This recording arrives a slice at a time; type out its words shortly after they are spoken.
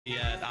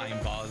Yeah, dying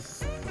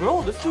boss.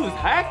 Bro, this dude is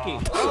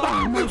hacking.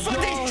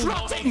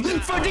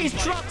 Freddy's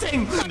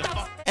trotting!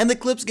 And the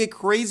clips get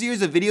crazier as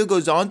the video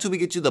goes on till we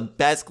get you the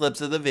best clips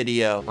of the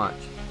video. Watch.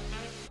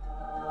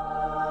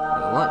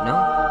 What?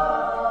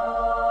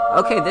 No?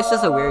 Okay, this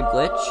is a weird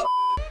glitch.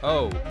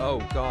 Oh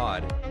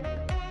god.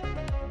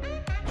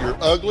 You're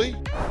ugly?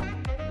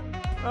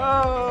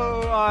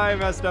 Oh, I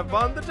messed up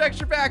on the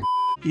texture pack.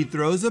 He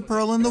throws a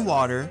pearl in the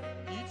water,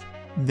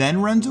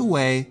 then runs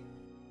away,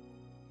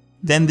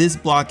 then this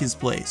block is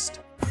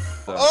placed.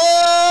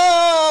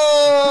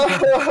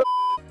 Oh!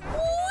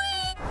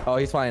 Oh,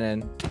 he's flying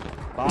in.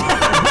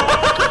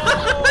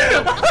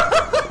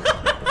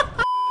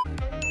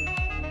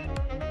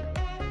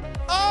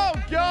 Oh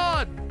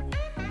god!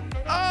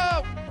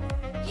 Oh!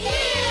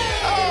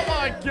 Oh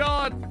my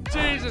god!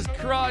 Jesus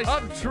Christ!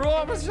 I'm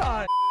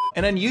traumatized!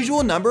 An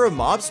unusual number of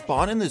mobs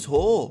spawn in this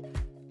hole.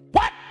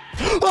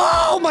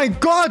 Oh my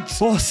god!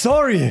 Oh,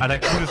 sorry! Alter,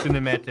 coole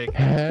Cinematic.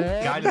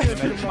 Geile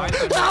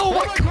Cinematic. Oh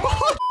my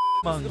god!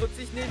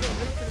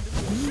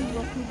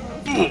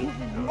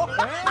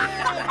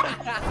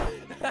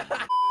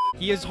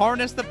 He has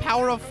harnessed the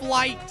power of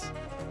flight!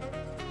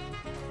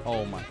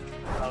 Oh my...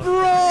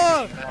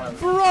 Bruh!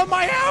 Bruh,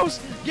 my house!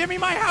 Give me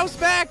my house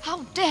back! How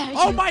dare you!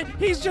 Oh my...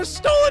 He's just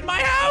stolen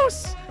my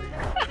house!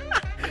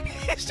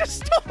 He's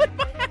just stolen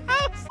my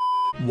house!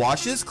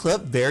 Watch this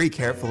clip very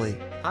carefully.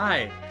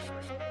 Hi.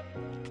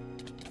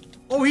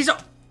 Oh, he's a...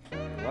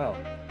 Well...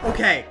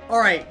 Okay,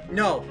 alright,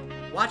 no.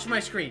 Watch my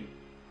screen.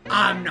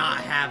 I'm not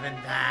having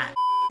that.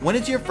 When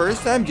it's your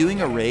first time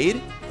doing a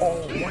raid, Oh,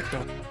 what the?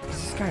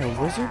 Is this guy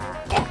a wizard?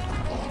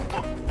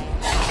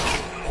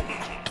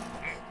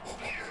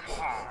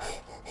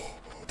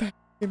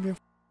 Give me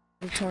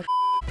a talk.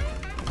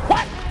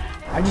 What?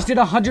 I just did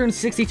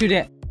 162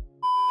 damage.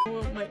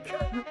 Oh my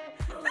god.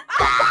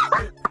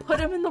 Put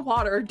him in the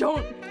water.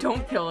 Don't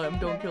kill him.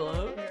 Don't kill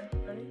him.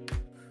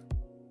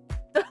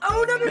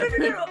 Oh no.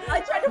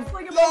 I tried to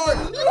fling him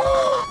over.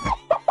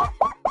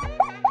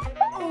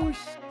 Oh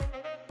shit.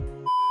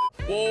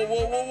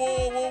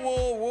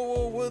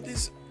 Whoa,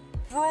 this,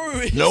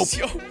 bro, Nope.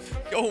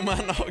 yo,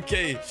 man,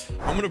 okay,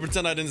 I'm gonna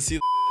pretend I didn't see.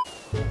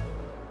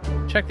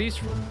 Check these.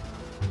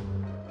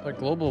 Like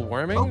global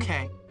warming?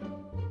 Okay.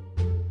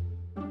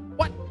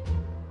 What?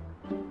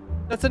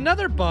 That's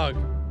another bug.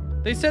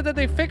 They said that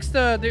they fixed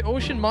the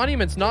ocean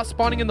monuments not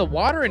spawning in the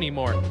water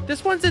anymore.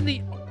 This one's in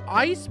the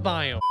ice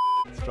biome.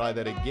 Let's try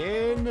that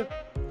again.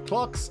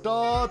 Clock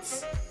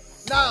starts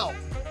now.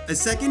 a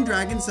second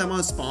dragon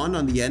somehow spawned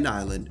on the end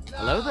island.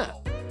 Hello there.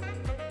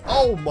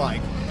 Oh my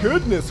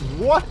goodness,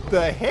 what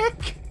the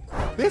heck?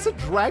 There's a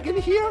dragon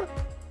here?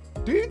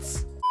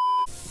 Dudes?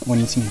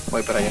 Buenísimo.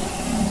 Voy para allá.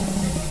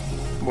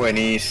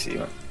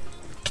 Buenísimo.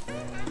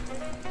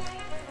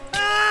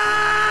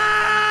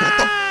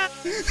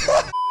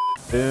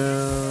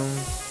 Boom.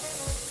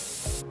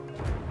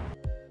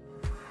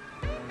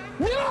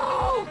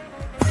 No!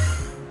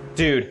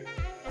 Dude,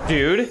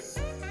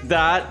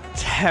 that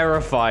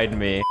terrified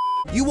me.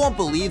 You won't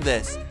believe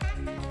this.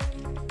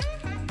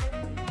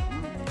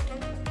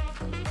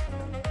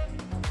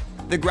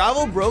 The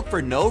gravel broke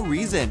for no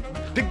reason.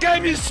 The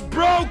game is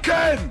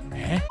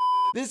broken!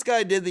 This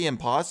guy did the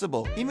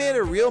impossible. He made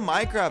a real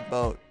Minecraft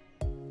boat.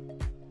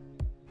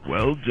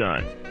 Well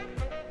done.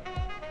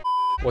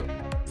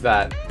 What's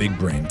that? Big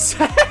brains.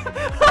 Who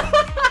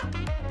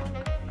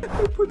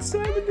put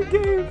Sam in the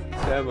game?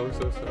 Sam, I'm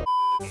so sorry.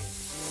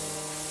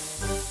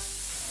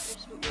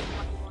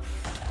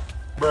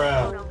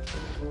 Bruh.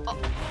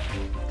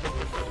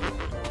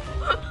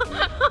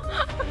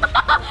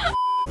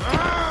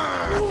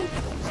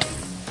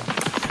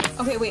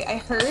 Okay, wait, I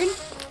heard.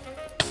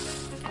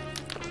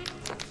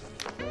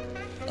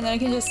 And then I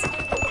can just...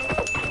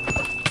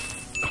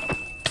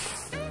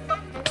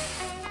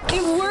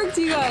 It worked,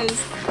 you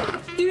guys!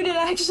 Dude, it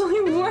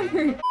actually worked!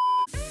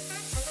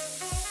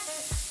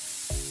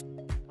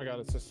 I got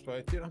it,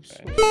 suspect. Dude, I'm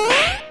so...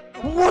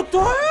 What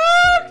the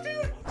heck,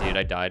 dude? Dude,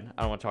 I died.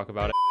 I don't want to talk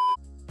about it.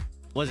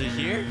 Was it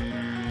here?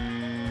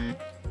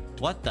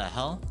 What the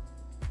hell?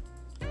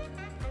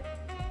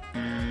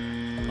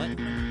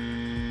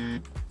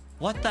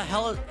 What the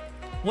hell?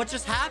 What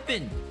just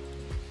happened?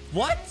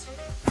 What?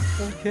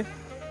 Okay.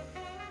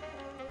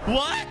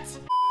 What?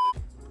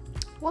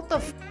 What the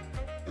f-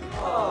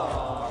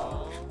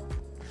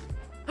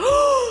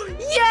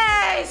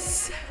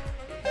 Yes!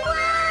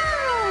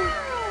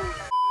 Wow!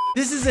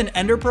 This is an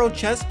Ender Pearl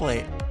chest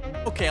plate.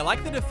 Okay, I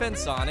like the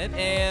defense on it,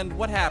 and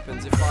what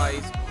happens if I...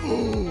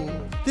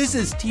 This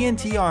is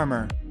TNT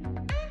armor.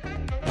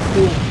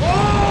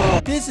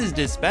 This is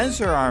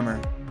dispenser armor.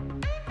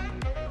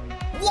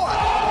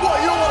 What?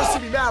 What? You don't want to see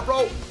me mad,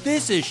 bro?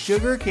 This is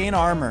sugarcane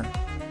armor.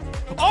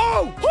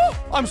 Oh!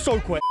 I'm so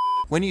quick.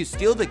 When you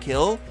steal the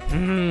kill,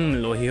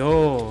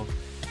 Lohio.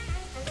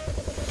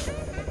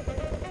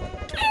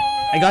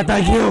 I got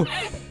that kill.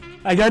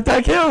 I got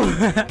that kill.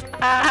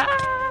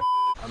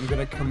 I'm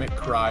gonna commit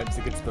crimes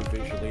against the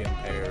visually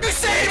impaired.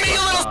 Save me,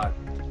 little...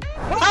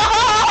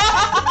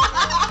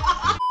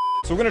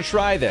 So we're gonna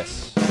try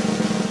this.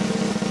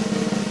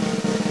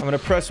 I'm gonna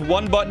press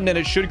one button and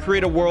it should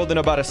create a world in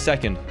about a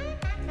second.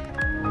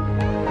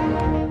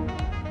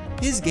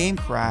 His game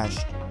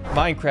crashed.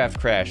 Minecraft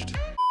crashed.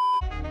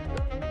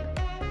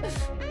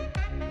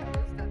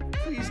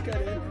 Please get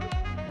in.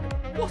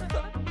 What the?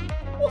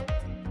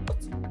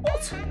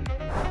 What?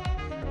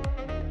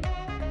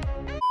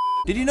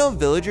 Did you know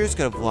villagers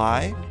could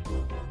fly?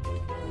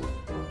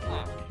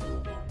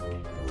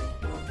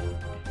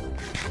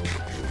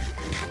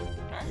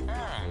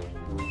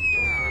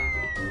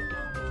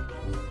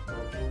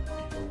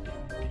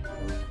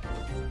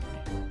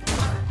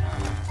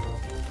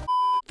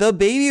 The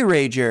Baby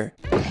Rager.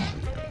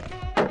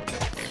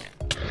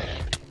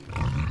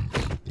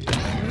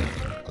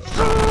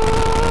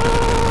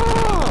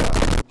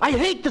 I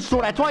hate the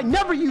sword, that's why I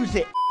never use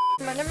it.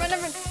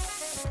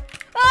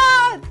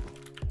 Ah!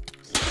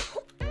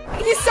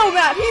 He's so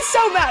mad. He's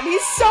so mad.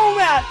 He's so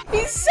mad.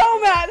 He's so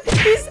mad.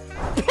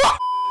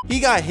 He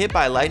got hit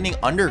by lightning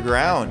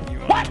underground.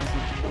 What?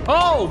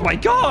 Oh my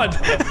god!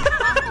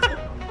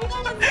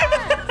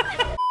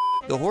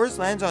 The horse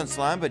lands on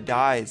slime but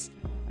dies.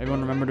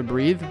 Everyone remember to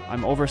breathe.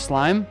 I'm over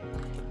slime.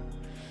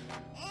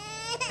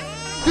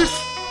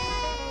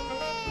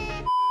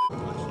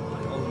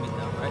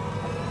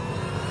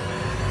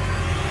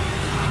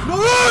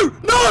 No!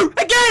 No!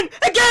 Again!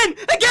 Again!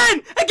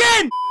 Again!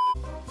 Again!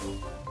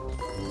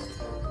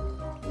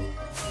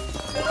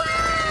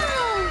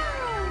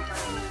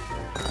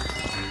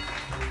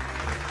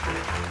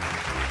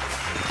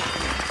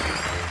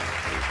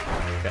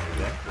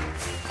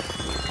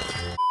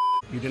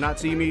 You do not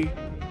see me.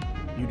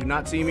 You do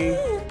not see me.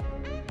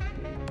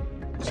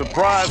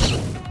 Surprise!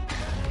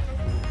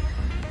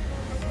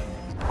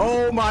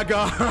 Oh my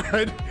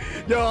god.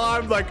 Yo,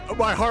 I'm like,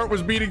 my heart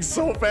was beating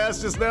so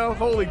fast just now.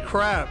 Holy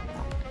crap.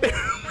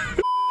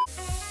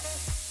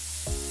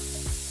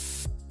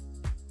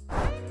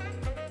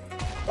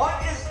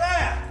 What is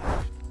that?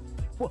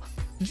 What?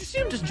 Did you see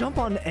him just jump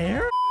on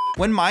air?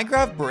 When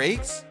Minecraft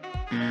breaks,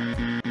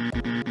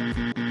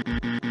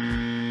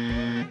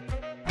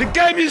 The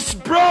game is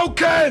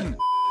broken!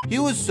 he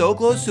was so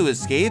close to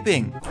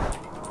escaping.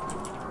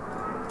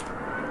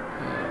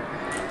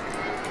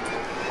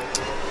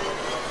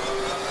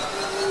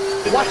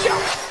 Watch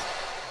out!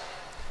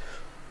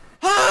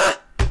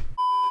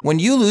 When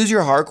you lose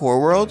your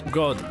hardcore world,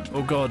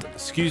 Oh god,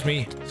 excuse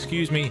me,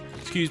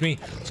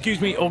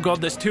 oh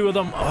god, there's two of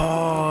them.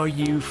 Oh,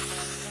 you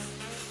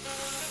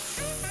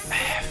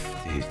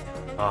dude.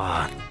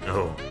 Oh,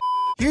 no.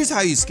 here's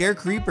how you scare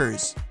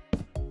creepers.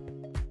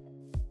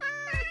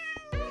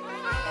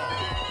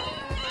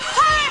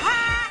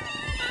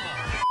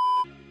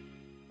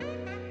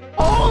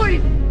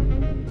 Holy!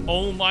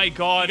 Oh my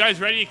god, you guys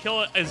ready to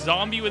kill a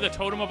zombie with a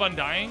totem of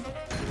undying?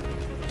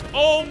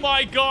 Oh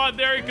my god,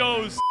 there it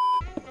goes.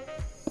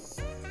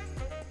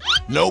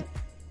 Nope.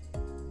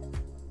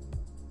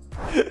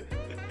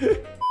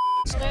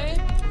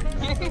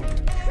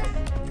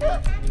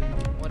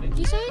 What did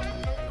you say?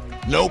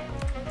 Nope.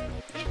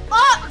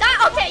 Oh,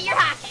 that okay, you're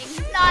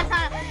hacking. No,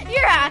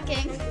 you're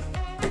hacking.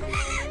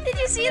 Did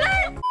you see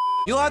that?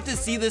 You'll have to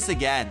see this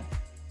again.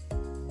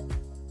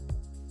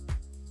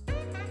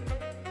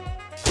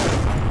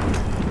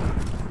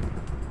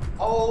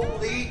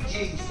 Holy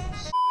Jesus.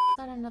 Is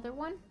that another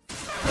one?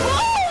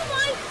 Oh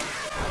my!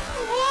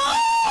 Oh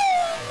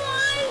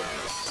my!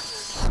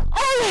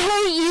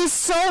 I hate you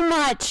so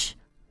much.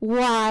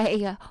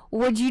 Why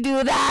would you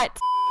do that?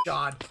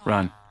 God.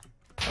 Run.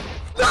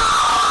 No!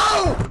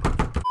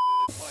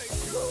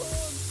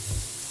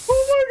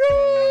 Oh my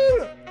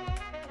god!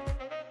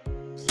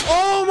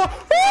 Oh my...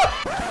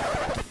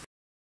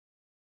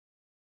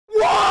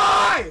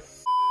 Why?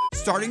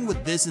 Starting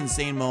with this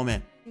insane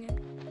moment.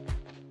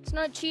 It's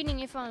not cheating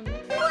if I'm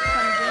gaming.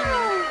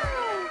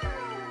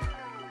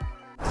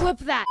 Clip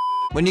that.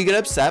 When you get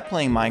upset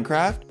playing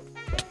Minecraft,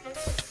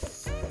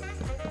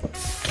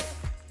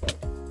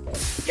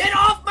 Get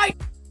off my...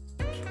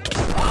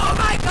 Oh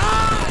my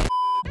god!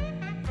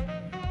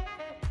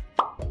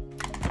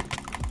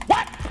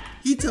 What?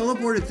 he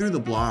teleported through the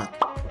block.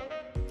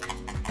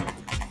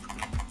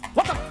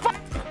 What the fuck?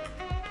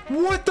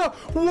 What the...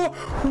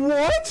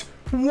 What?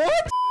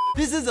 What?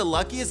 This is the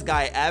luckiest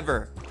guy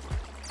ever.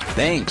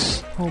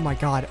 Thanks. Oh my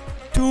god.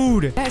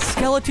 Dude, that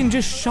skeleton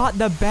just shot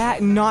the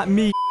bat, not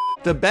me.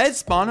 The bed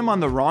spawned him on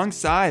the wrong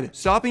side,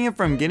 stopping him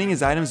from getting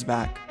his items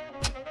back.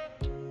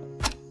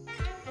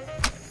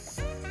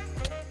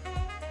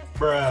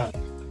 Bruh.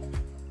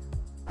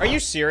 Are you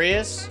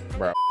serious?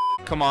 Bro.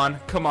 Come on,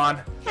 come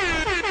on.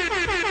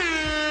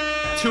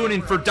 Tune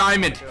in for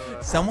diamond.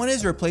 Someone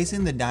is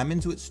replacing the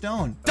diamonds with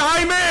stone.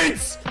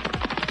 Diamonds!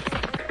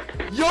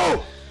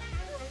 Yo!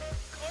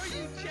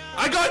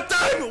 I got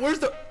diamond! Where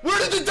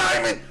did the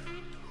diamond?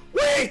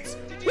 Wait!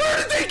 Where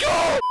did they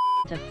go?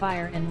 To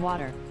fire and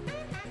water.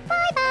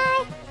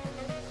 Bye-bye.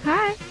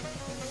 Hi.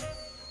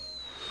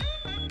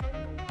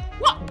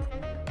 What?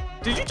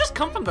 Did you just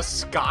come from the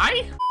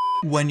sky?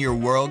 When your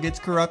world gets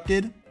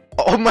corrupted.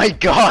 Oh my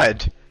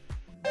god!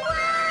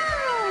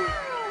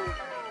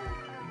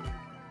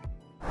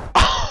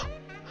 Oh,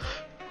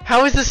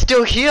 how is this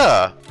still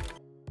here?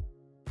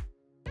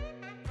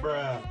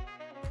 Bruh.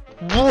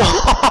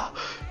 What?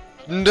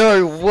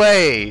 No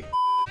way.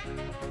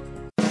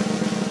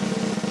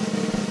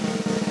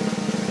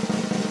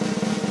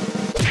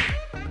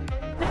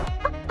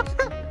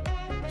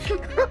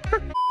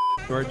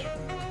 George,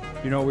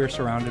 you know what we're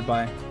surrounded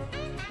by?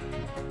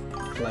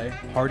 Clay.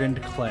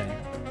 Hardened clay.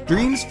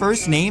 Dream's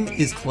first name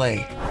is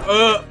Clay.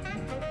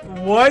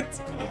 What?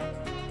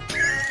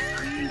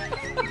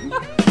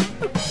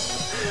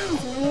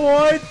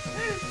 What?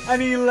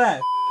 And he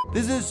left.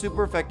 This is a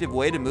super effective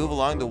way to move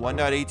along the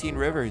 1.18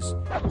 rivers.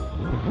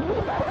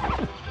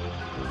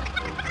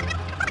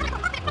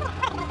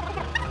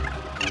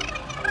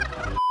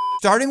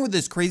 Starting with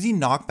this crazy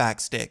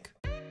knockback stick.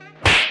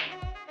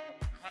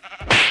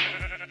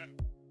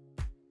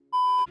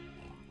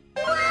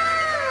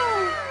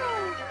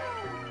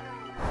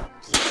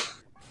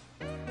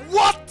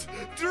 What?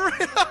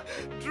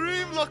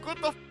 Dream, look,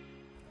 what the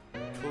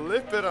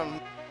Clip it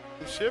and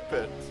ship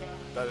it.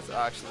 That is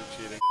actually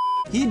cheating.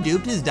 He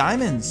duped his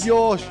diamonds.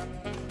 Josh. What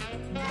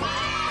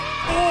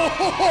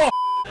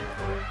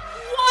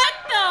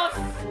the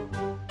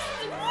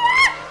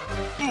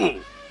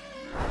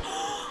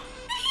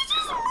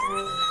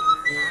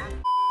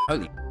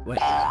Holy, wait.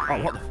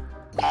 Oh, what the?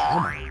 Oh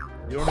my.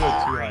 You don't go too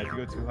high. If you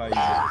go too high, you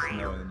get the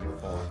snow and then you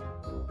fall.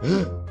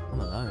 I'm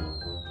alone.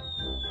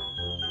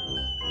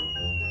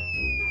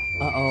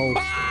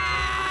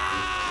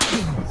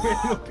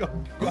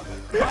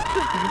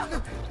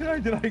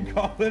 Did I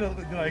call it?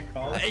 Did I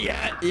call it?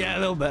 Yeah, a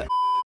little bit.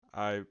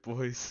 Alright,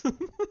 boys.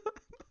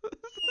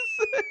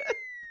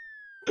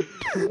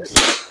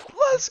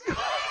 Let's go.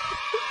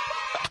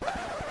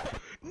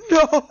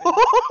 No.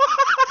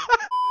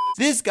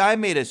 This guy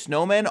made a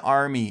snowman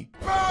army.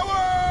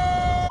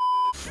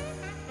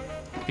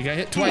 You got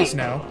hit twice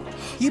now.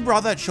 He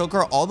brought that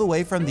choker all the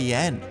way from the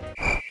end.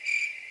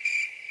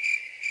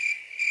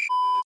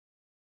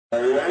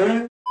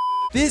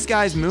 This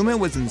guy's movement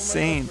was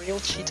insane. Real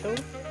Cheeto?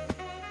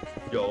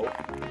 Yo.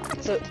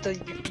 The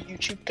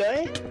YouTube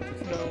guy?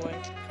 No way.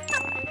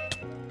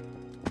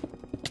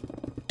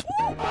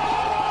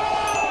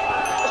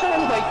 Oh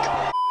my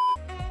god.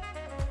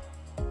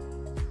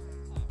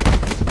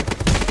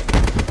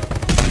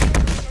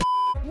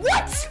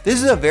 What?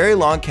 This is a very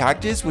long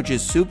cactus, which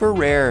is super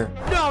rare.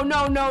 No.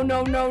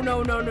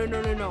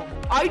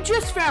 I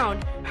just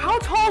found, how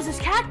tall is this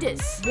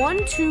cactus?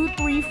 1, 2,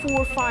 3,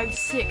 4, 5,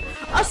 6.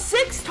 A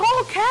 6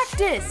 tall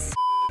cactus!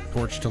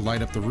 Torch to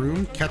light up the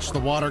room, catch the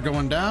water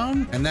going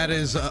down, and that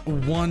is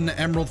 1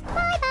 emerald.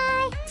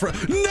 Bye-bye.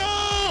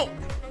 No!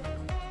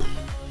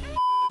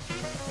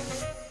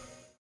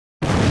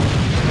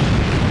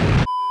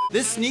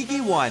 This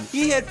sneaky one,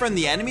 he hid from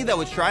the enemy that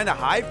was trying to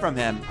hide from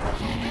him.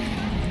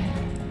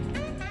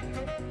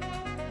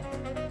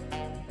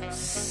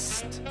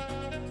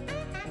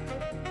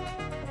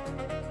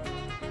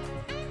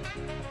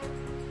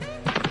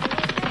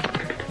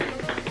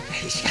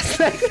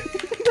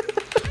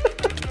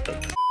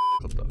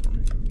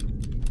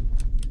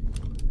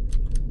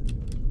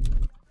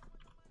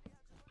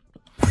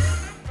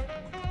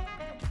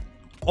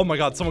 Oh my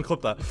god, someone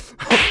clip that.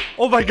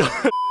 Oh my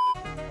god.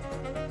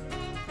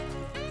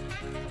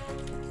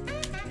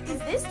 Is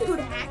this dude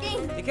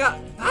hacking?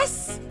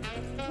 Us?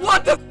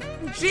 What the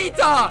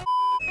cheetah?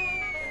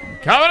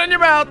 Coming in your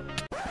mouth.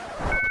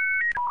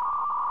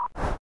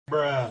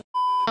 Bruh.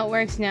 Oh, it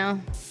works now.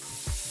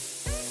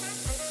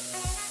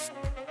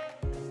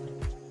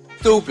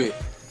 Stupid.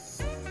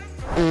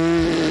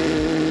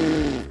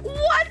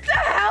 What the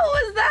hell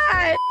was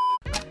that?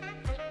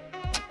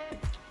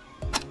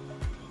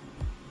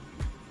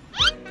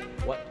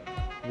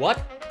 What?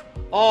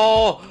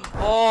 Oh,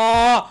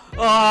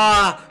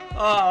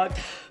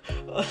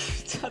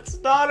 that's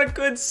not a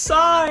good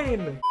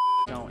sign.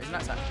 No, isn't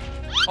that sad?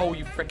 Oh,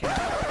 you freaking.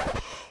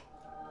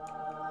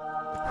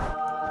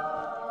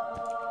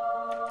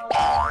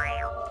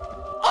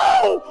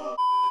 Oh!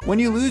 When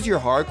you lose your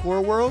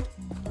hardcore world,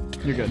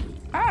 you're good.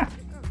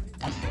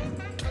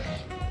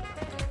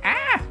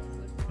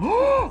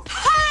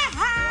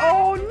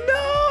 Oh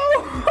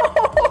no!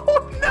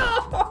 Oh no!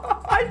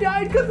 I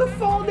died because of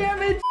fall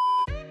damage!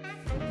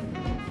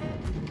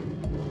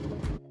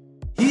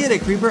 he hit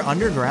a creeper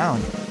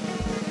underground.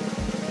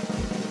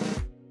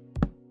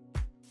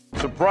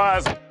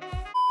 Surprise!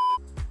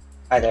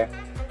 Hi there.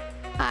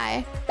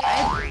 Hi.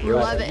 I'd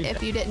love it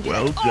if you didn't do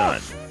that.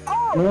 done.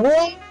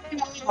 What?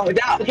 Oh,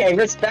 okay,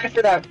 respect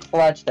for that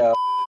clutch though.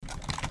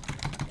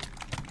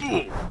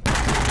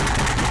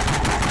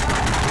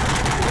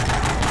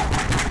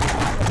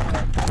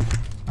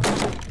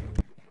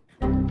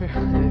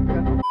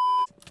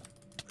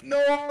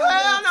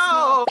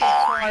 No!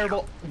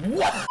 Fireball.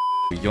 What?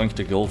 We yoinked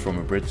a goal from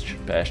a British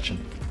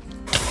bastion.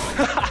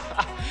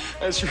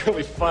 That's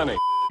really funny.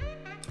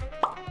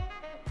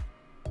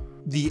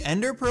 The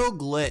Ender Pearl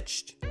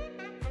glitched.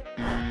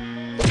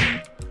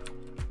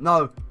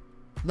 No,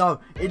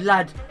 it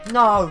lad,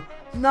 no.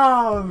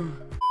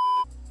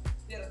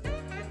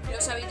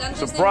 Los habitantes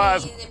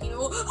Surprise. de mi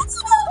nuevo...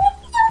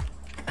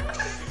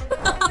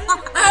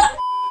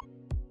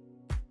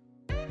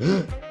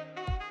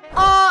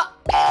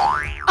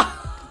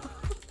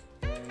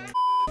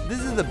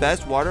 the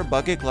best water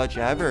bucket clutch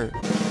ever.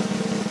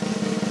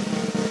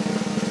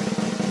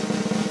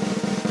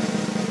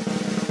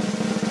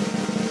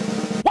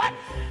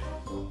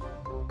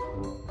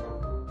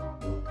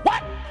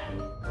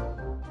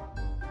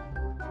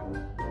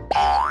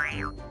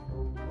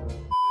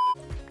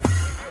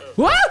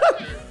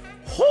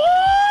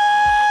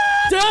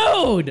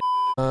 Dude!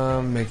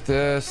 Make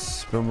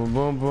this. Boom, boom,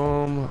 boom,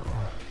 boom.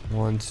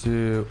 1,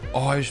 2.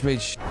 Oh, I just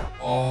made.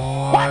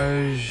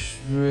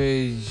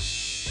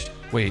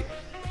 Wait.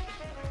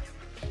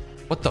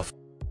 What the?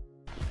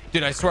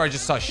 Dude, I swear I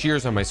just saw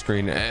shears on my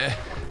screen. Can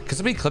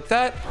somebody clip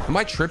that? Am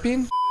I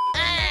tripping?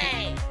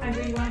 Hey!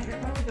 Andrew, you want your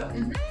phone to go?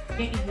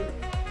 Can't you?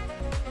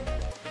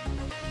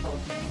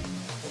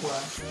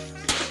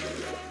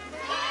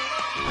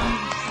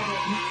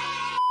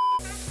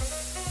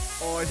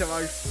 Oh, ich hab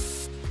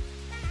Angst.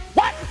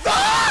 What?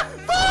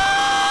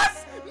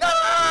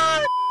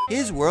 No!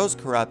 His world's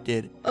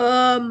corrupted.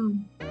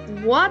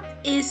 What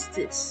is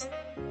this?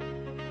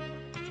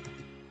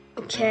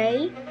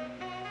 Okay.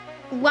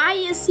 Why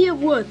is here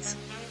wood?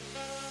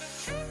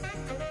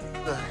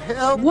 The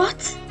hell?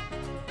 What?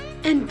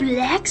 And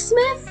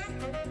blacksmith?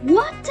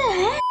 What the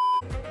heck?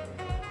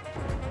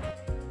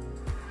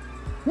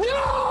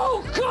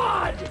 No!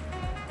 God!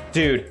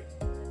 Dude,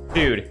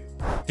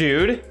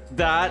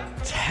 that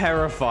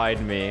terrified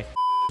me.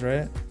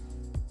 Right?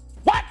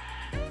 What?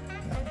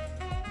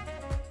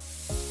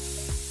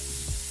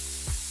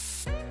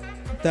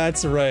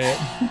 That's right.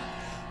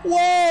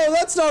 Whoa,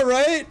 that's not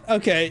right.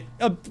 Okay,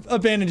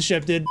 abandoned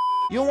ship, dude.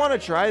 You'll want to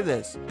try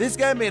this. This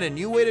guy made a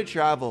new way to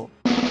travel.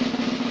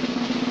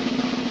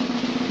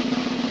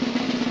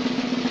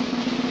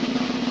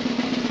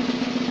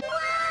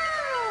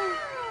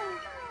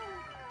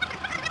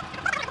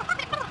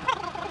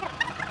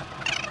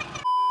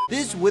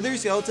 This wither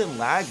skeleton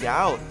lagged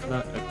out.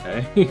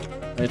 Okay.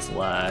 It's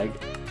lag.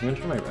 I'm gonna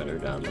turn my render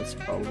down. That's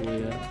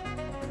probably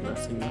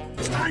messing up.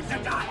 It's time to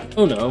die.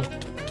 Oh no.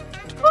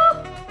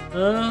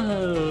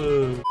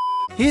 Oh.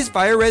 His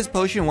fire res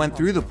potion went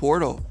through the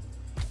portal.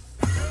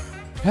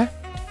 Hä?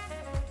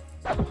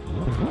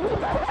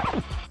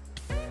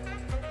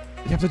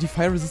 Ich hab doch die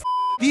Fire Resist.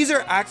 These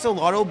are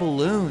axolotl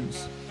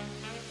balloons.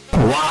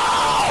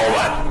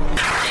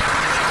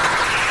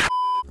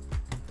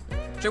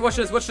 Jay, watch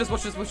this, watch this,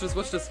 watch this, watch this,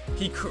 watch this.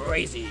 He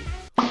crazy.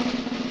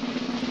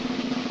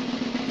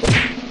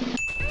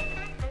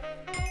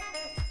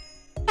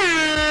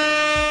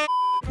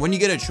 When you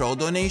get a troll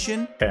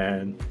donation,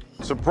 And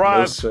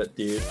surprise, sweat,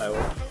 dude. I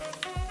will.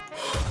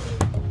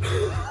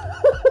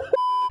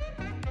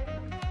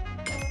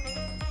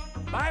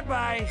 Bye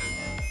bye.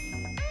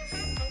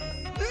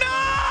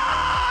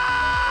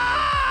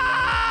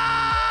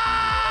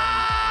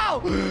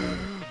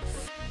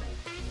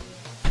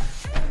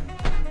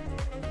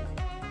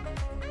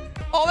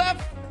 All that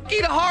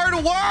f***ing hard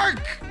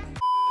work!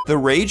 the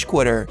rage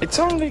quitter. It's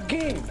only a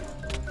game.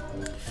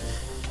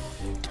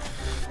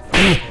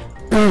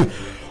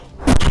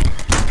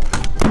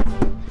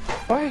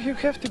 Why you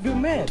have to be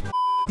mad?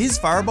 His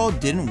fireball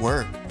didn't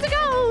work. It's a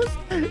ghost!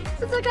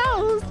 It's a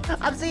ghost!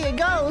 I'm seeing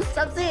ghosts!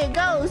 I'm seeing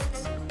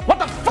ghosts! What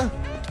the fuck?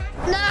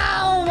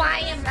 No! Why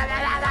am I...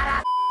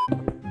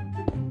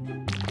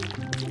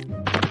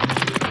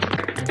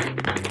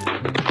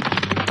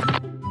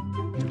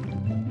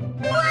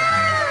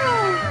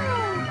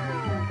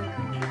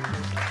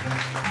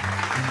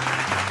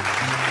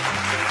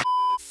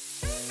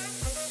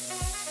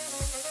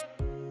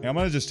 Hey, I'm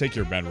gonna just take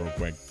your bed real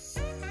quick.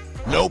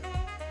 Nope.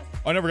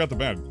 I never got the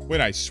bed. Wait,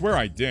 I swear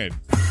I did.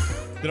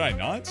 Did I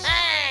not?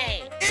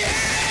 Hey!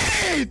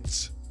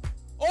 It!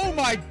 Oh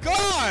my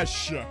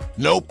gosh!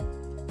 Nope.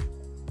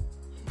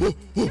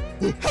 Hello?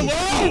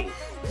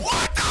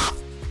 What the?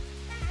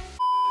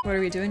 What are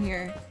we doing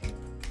here?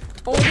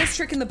 Oldest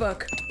trick in the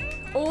book.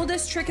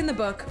 Oldest trick in the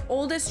book.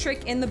 Oldest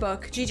trick in the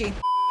book. GG.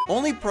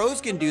 Only pros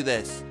can do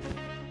this.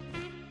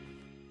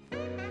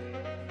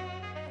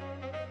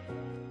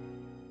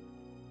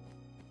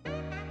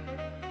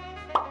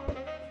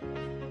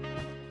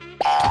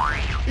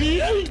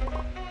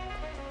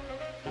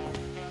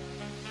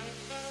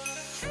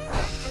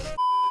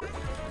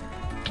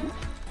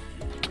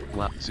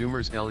 Wow,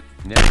 Zoomers L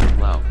net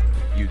wow,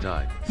 you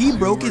died. He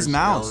broke his Zoomers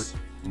mouse.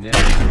 L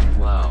net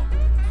wow,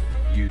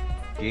 you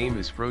game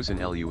is frozen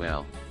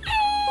LUL.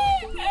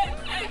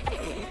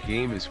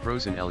 Game is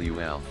frozen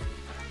LUL.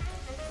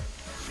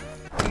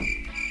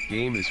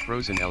 Game is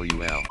frozen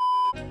LUL.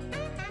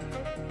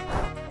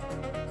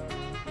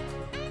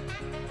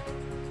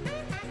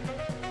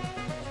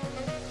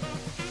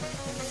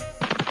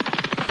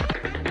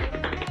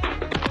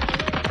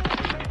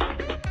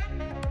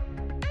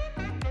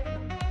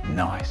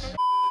 Nice.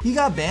 He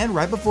got banned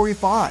right before he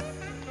fought.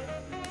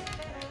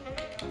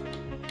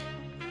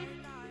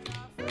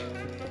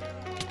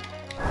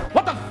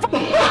 What the fuck?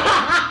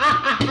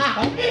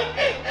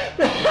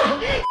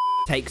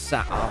 Takes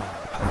that.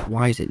 Oh,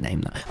 why is it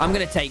named that? I'm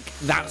gonna take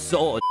that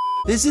sword.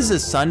 This is a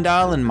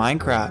sundial in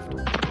Minecraft.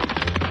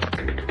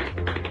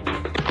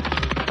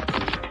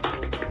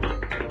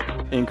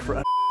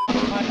 Incredible.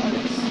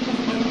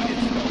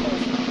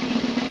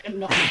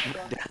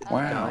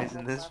 Wow. Guys,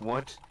 in this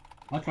one.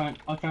 I'll try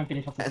and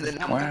finish off. And then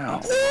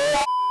Wow.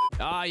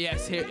 Ah,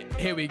 yes,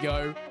 here we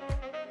go.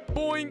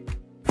 Boing.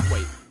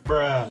 Wait.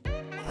 Bruh.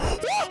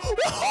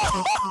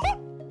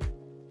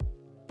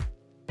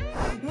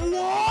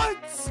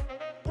 What?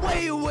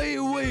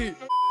 Wait.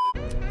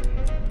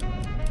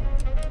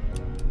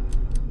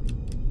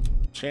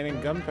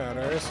 Chaining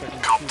gunpowder. So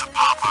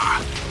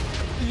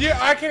yeah,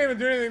 I can't even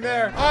do anything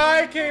there.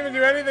 I can't even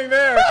do anything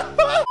there.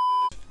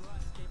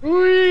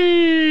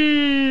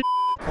 Whee!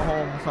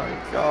 Oh my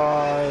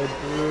god,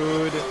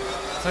 dude.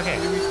 It's okay.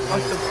 We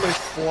must have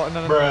placed one.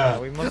 No.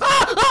 We must.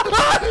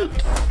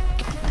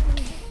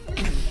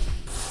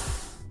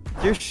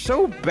 You're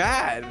so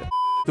bad.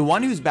 The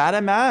one who's bad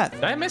at math.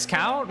 Did I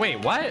miscount?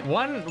 Wait, what?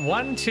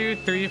 1, 2,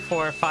 3,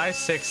 4, 5,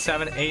 6,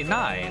 7, 8,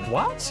 9.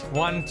 What?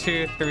 1,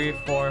 2, 3,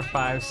 4,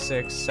 5,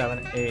 6,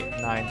 7, 8,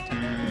 9,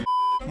 10.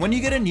 When you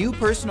get a new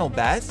personal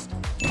best.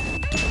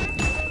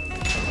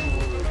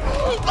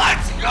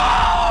 Let's go!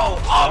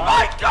 Oh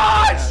my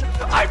gosh!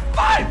 I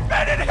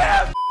 5-minute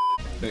him!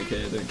 Don't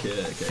care,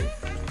 okay.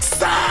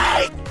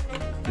 Psych!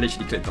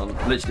 Literally clicked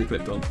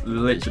on,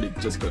 literally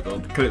just clicked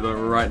on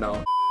right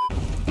now.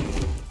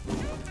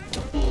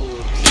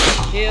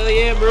 Hell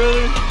yeah,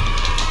 brother.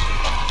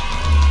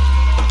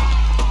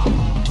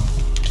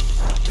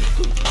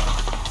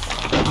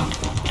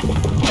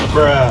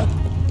 Bruh.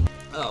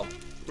 Oh.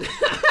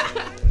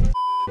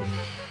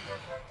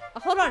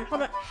 Hold on.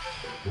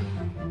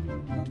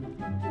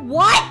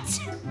 What?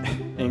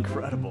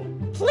 Incredible.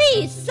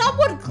 Please,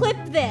 someone clip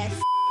this.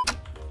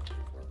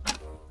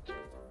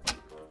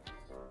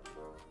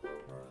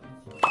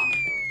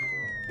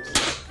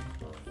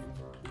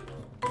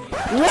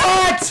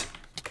 What?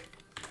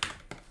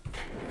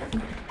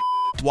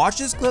 Watch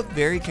this clip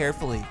very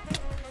carefully.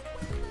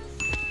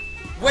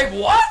 Wait,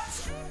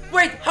 what?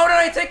 Wait, how did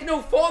I take no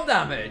fall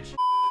damage?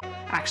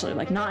 Actually,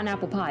 like not an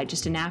apple pie,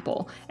 just an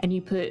apple, and you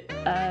put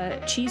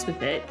cheese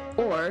with it,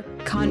 or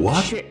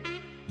What?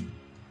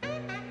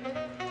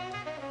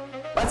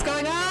 What's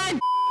going on?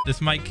 This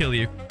might kill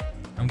you.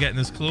 I'm getting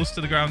as close to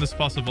the ground as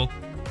possible.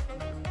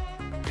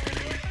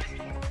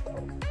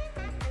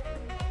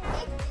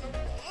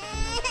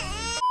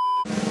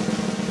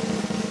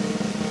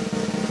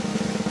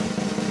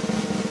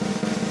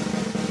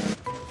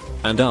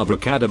 And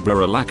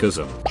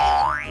abracadabra-lacasm.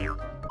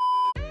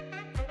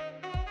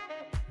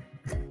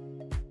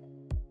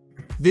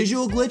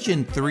 Visual glitch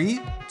in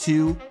 3,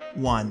 2,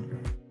 1.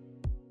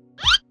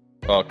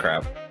 Oh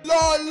crap.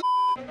 LOL.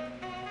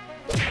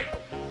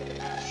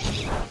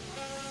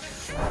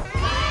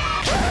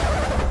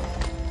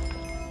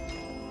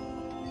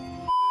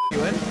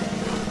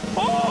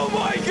 Oh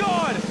my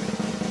god!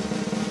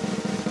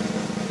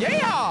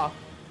 Yeah!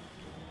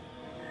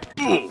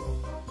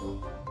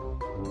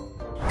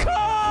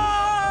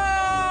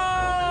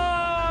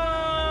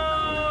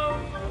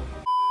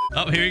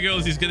 Oh, here he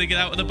goes. He's gonna get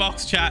out of the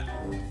box, chat.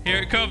 Here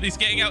it comes. He's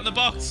getting out of the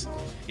box.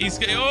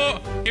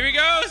 Oh, here he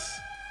goes.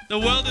 The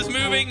world is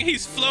moving.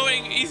 He's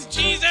flowing. He's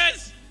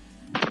Jesus.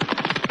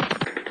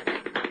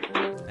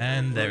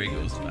 And there he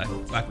goes.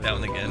 Back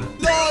down again.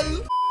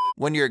 LOL.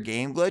 When your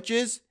game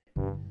glitches.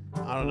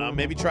 I don't know.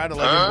 Maybe try to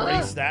like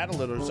embrace that a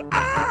little.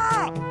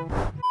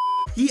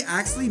 He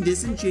actually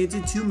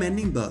disenchanted 2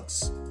 mending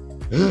books.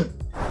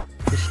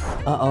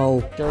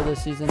 Uh-oh. Show the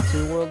season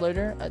 2 world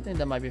later? I think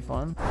that might be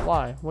fun.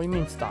 Why? What do you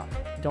mean stop?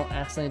 Don't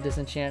accidentally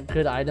disenchant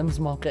good items,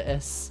 Monka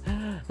S.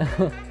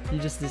 You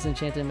just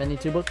disenchanted many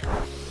 2 book?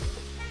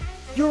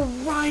 You're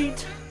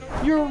right!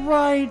 You're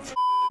right!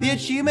 The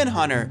Achievement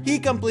Hunter. He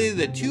completed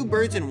the 2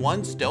 birds and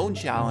 1 stone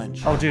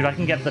challenge. Oh, dude, I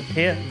can get the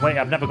pit. Wait,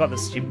 I've never got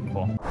this achievement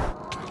before.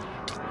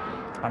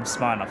 I'm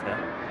smart enough here.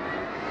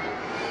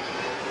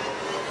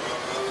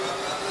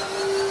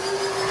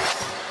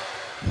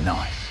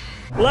 Nice.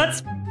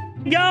 Let's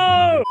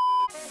go!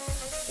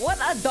 What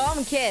a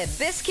dumb kid.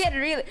 This kid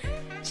really...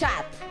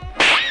 Chat.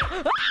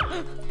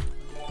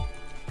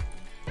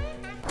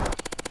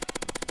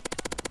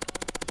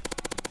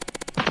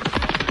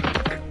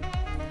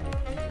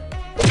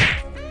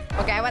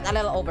 Okay, I went a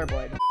little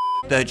overboard.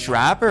 The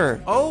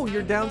Trapper. Oh,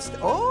 you're down.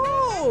 Oh!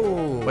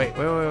 Wait.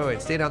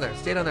 Stay down there.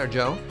 Stay down there,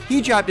 Joe.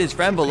 He trapped his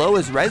friend below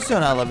his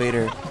redstone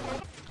elevator.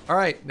 All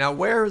right, now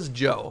where's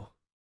Joe?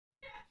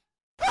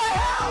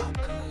 I'm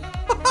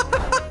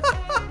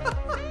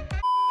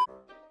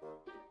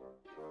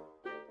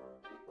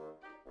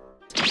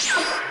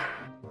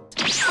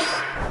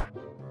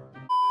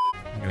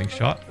getting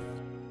shot.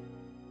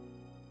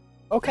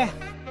 Okay.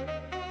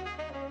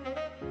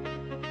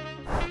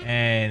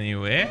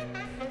 Anyway,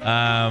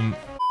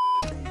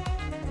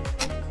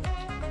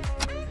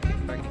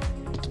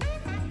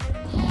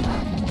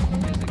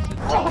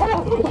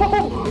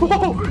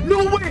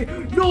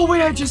 No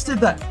way! I just did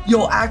that.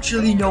 Yo,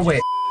 actually, no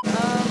way.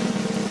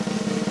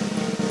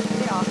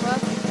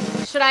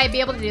 Should I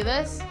be able to do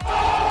this?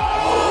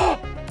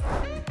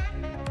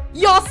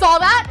 Y'all saw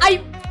that?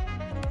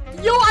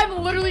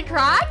 I'm literally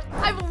cracked.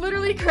 I'm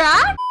literally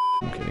cracked.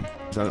 I'm kidding.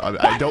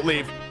 I don't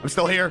leave. I'm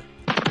still here.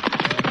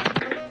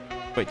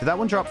 Wait, did that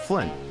one drop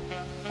Flint?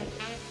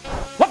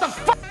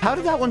 How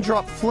did that one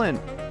drop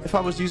flint if I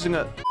was using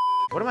a...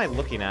 What am I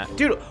looking at?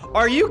 Dude,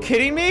 are you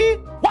kidding me?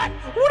 What?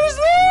 What is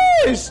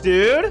this,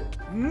 dude?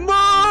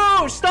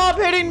 Moo! Stop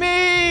hitting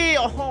me!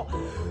 Oh,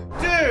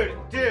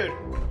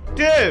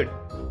 dude.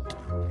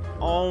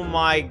 Oh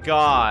my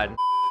god.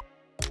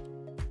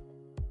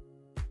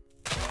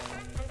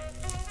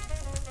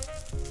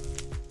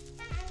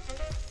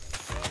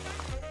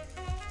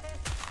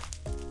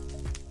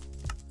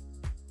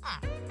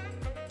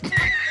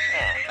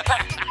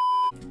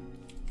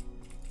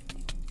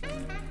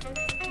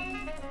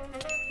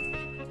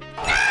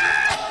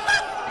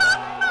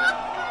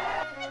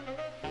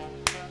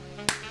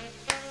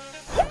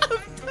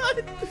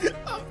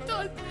 I'm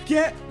done.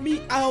 Get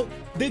me out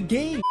the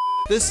game.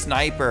 The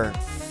sniper.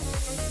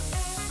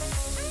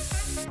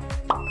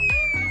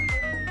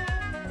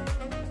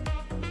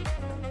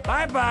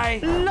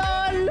 Bye-bye.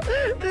 LOL.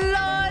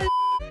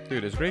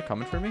 Dude, is Gray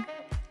coming for me?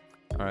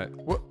 Alright.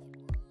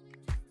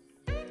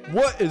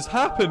 What is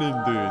happening,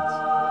 dude?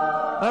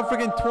 I have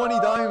freaking 20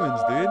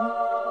 diamonds, dude.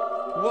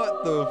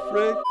 What the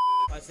frick?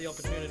 I see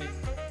opportunity.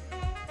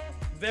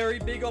 Very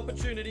big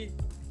opportunity.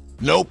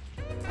 Nope.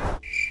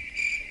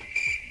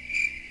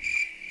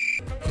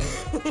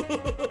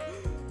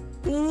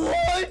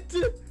 What?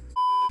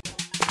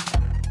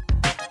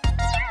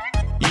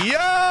 Yo!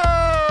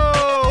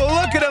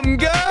 Look at him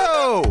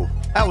go!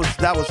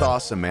 That was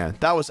awesome, man.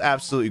 That was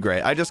absolutely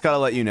great. I just gotta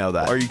let you know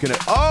that. Are you gonna...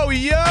 Oh,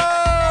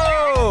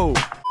 yo!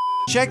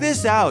 Check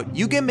this out.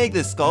 You can make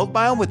the Skulk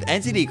biome with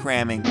entity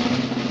cramming.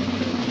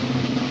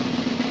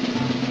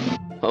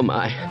 Oh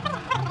my.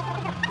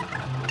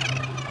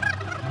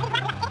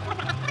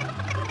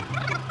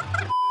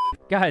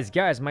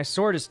 Guys, my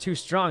sword is too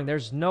strong.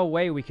 There's no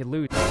way we could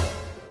lose.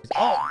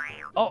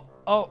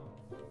 Oh.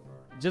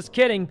 Just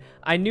kidding.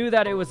 I knew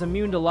that it was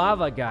immune to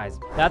lava, guys.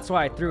 That's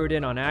why I threw it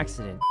in on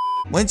accident.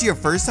 When's your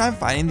first time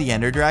fighting the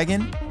Ender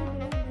Dragon?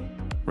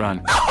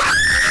 Run.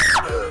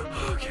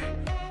 Okay.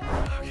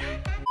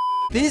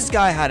 This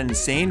guy had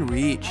insane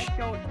reach.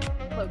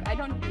 I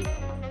don't.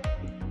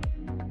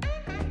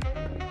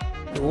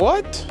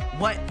 What?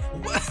 What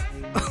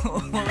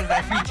was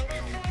that reach?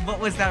 What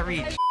was that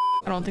reach?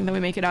 I don't think that we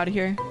make it out of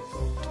here.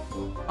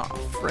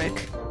 Oh,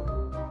 frick.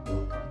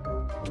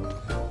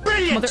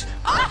 Brilliant!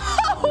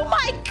 Oh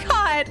my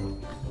god!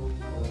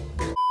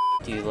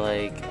 Do you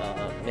like,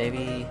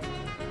 maybe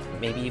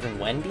even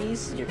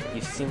Wendy's? You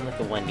seem like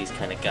a Wendy's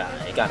kind of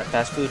guy. Got it.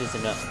 Fast food is a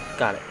no.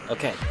 Got it.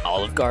 Okay.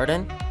 Olive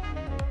Garden?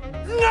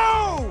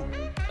 No!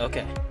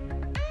 Okay.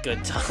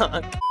 Good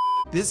talk.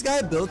 This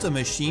guy built a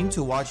machine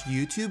to watch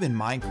YouTube in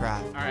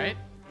Minecraft. All right,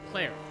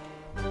 Claire.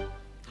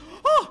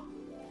 Oh!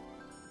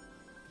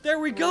 There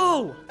we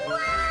go!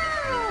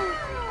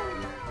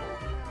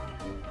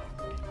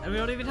 And we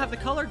don't even have the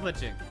color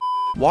glitching.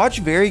 Watch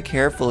very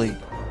carefully.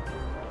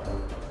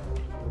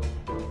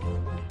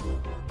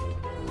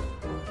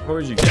 What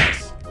would you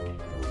guess?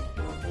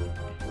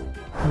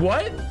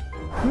 What?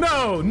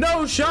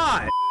 No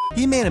shot!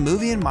 He made a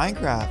movie in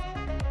Minecraft.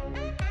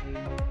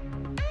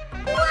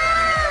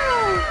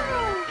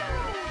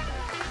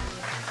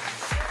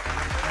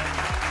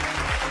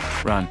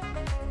 Run.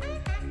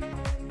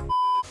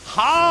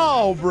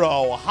 How,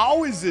 bro?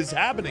 How is this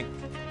happening?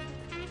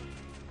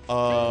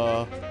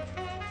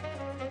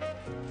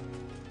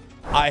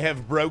 I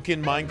have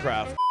broken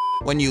Minecraft.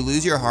 When you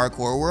lose your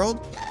hardcore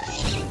world?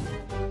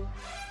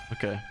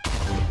 Okay.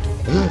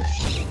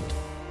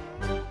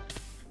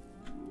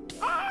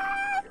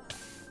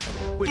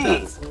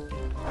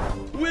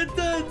 We're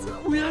dead!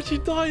 We actually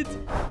died!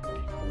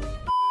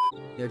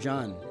 Yo,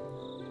 John.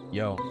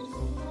 Yo.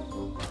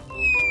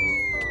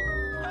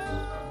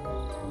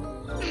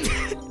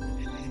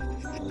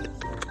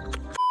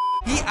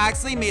 He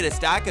actually made a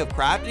stack of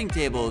crafting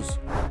tables.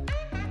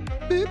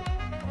 Boop.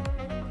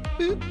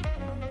 Boop.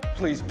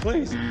 Please.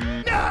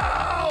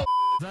 No!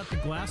 Is that the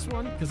glass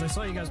one? Because I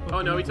saw you guys put.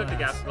 Oh no, we took the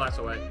glass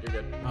away. You're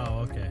good. Oh,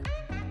 okay.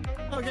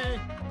 Okay.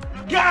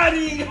 Got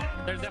him!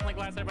 There's definitely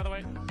glass there, by the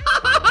way.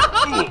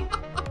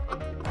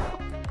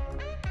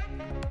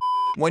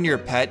 When your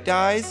pet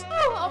dies?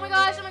 Oh my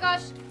gosh,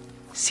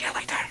 See you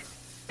later.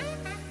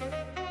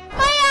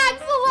 My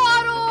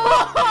axolotl!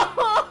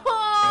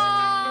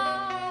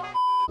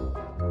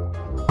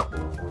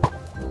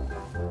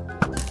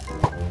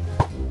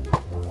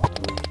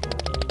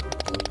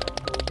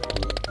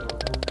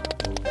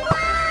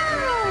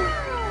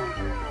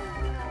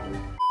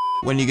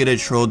 When you get a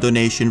troll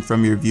donation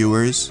from your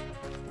viewers?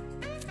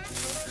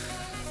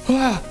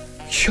 God,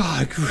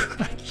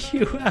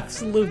 you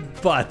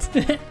absolute butt.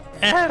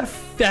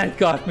 F, that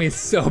got me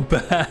so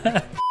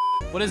bad.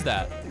 What is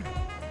that?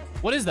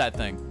 What is that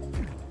thing?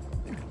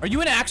 Are you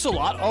an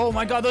axolot? Oh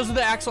my god, those are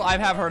the axol I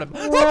have heard of.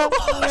 No!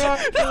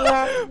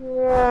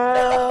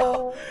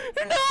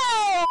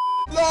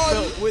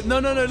 No! Wait, no,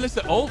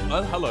 listen. Oh,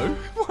 hello.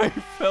 I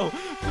fell.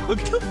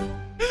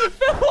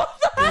 Fell off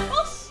the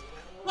house.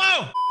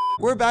 Whoa!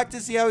 We're back to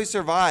see how he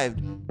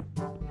survived.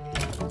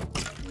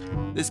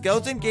 The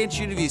skeleton can't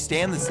shoot if you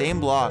stay in the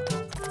same block.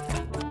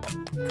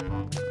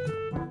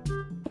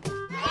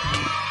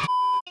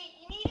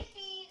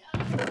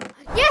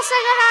 Yes,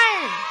 I got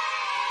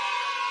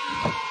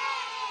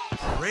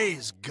iron.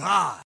 Praise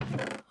God.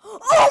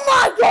 Oh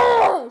my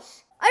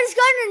gosh! I just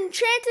got an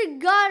enchanted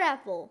god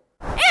apple.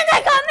 And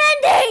I got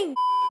mending!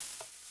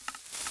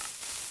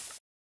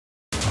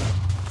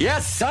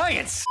 Yes,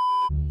 science!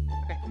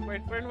 Okay,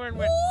 wait. Where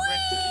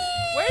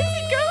is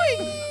he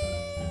going?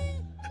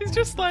 He's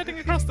just sliding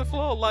across the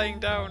floor, lying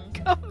down.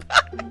 Come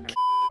back!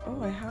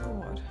 Oh, I have a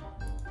wood.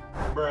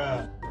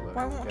 Bruh.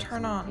 Why won't it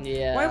turn on?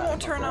 Yeah. Why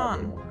won't it turn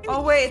on?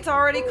 Oh wait, it's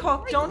already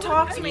cooked. Don't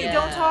talk to me. Yeah.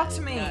 Don't talk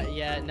to me.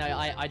 No,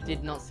 I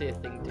did not see a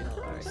thing. Do not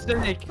worry.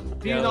 Snake,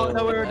 do you not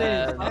know where it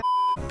is?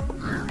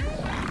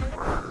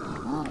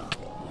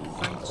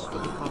 Thanks for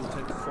the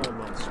content 4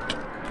 months ago.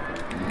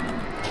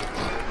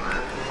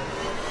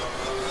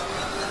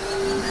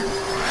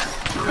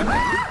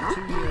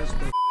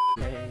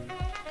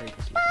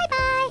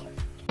 Bye-bye.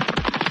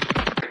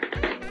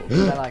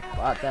 They're like,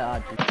 what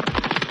the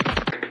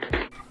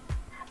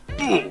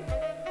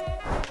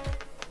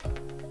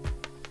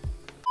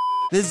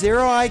The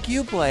zero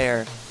IQ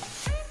player.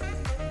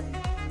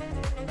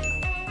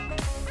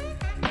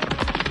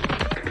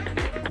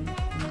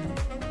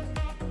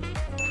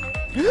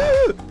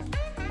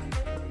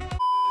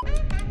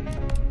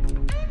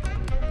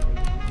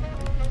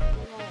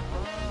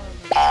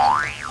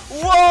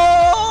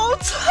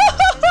 What?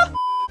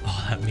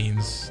 Oh,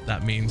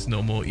 that means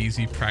no more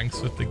easy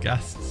pranks with the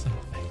guests.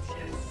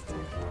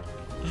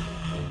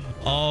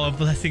 Oh, a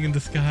blessing in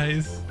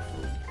disguise.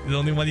 The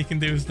only one you can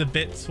do is the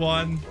bits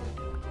one.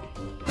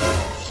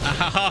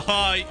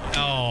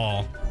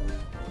 Oh.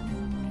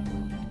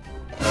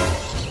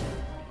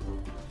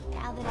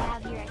 Now that I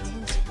have your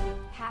attention,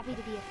 happy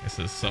to be a This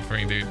is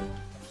suffering, dude.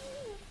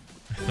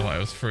 I thought I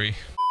was free.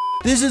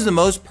 This is the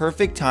most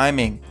perfect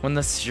timing. When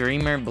the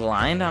streamer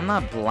blind? I'm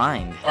not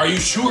blind. Are you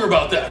sure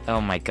about that?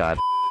 Oh my god.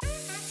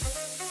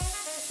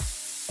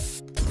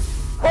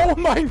 Oh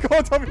mein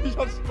Gott, hab ich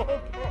das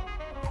Smoke.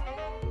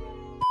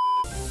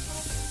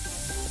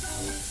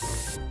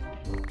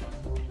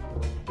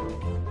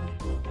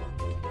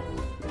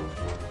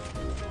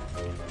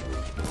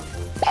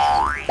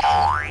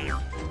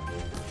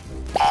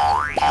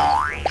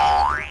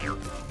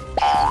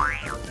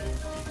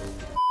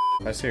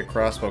 I see a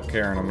crossbow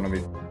Karen, I'm gonna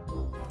be...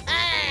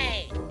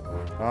 Hey!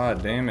 Ah,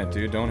 damn it,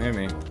 dude, don't hit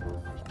me.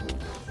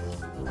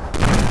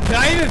 Can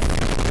I even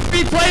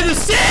replay the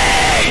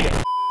scene?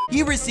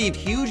 He received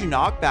huge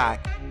knockback.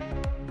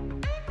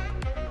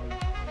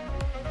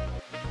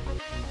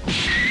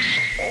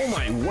 Oh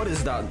my, what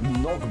is that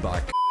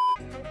knockback?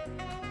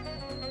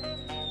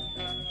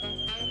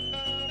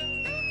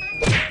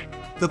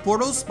 The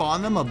portals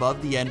spawn them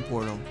above the end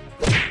portal.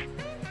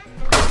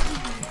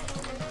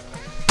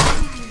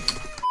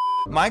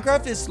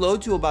 Minecraft is slow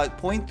to about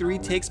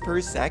 0.3 ticks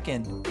per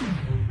second.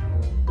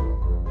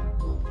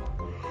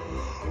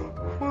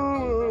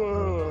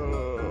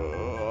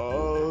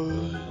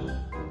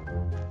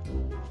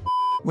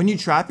 When you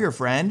trap your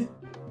friend,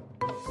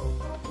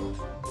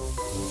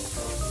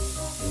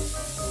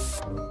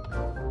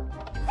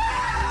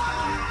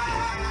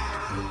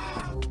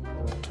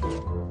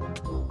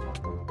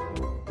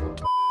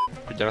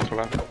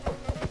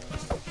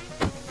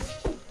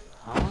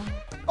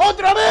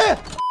 ¡Otra vez!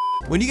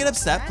 when you get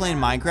upset playing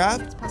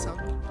Minecraft,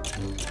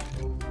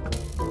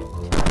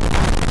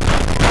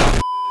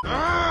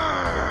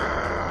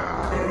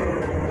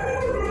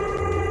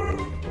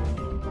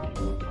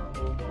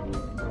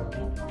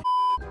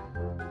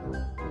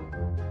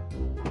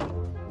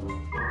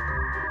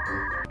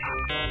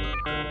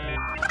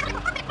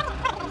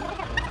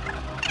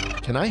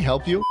 Can I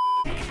help you?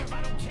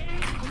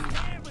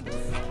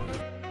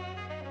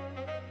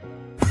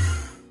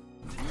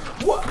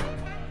 What?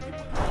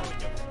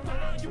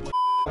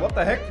 What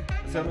the heck?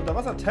 Das ist ja ein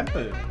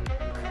Unterwasser-Tempel.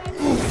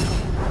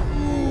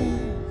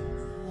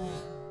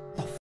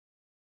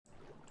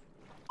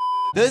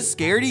 the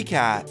scaredy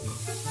cat.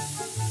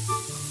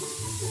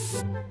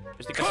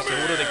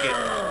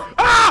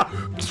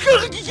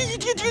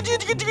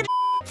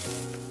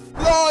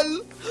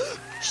 LOL!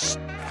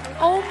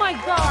 Oh my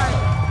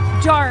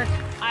god! Dark.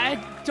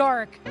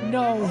 Dark.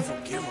 No.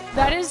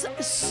 That is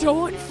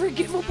so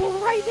unforgivable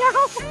right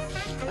now.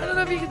 I don't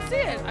know if you can see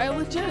it. I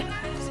legit...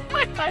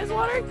 My eyes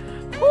watering.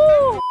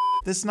 Ooh.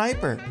 The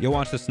sniper. You'll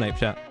watch the snipe,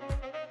 chat.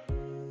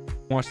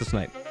 Watch the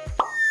snipe.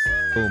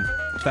 Boom.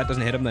 If that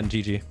doesn't hit him, then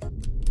GG.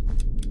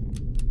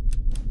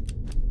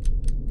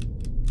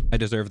 I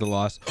deserve the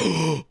loss.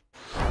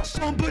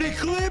 Somebody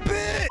clip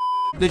it!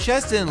 The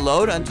chest didn't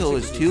load until it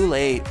was too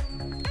late.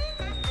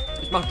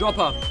 Ich mach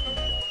Dropper.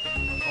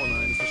 Oh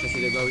nein, das ist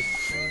wieder, glaube ich.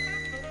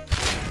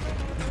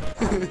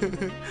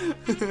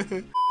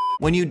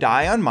 When you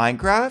die on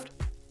Minecraft,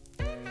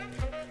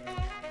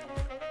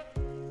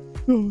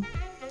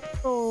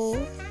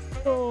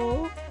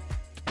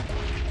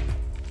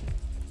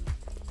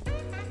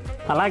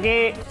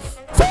 Lagi.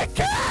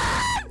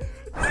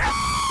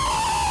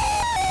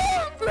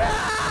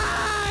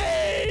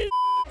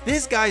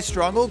 this guy's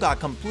struggle got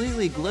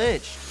completely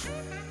glitched.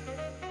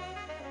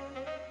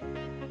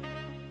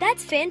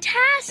 That's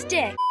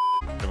fantastic.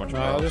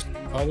 I'll just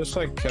I'll just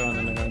like kill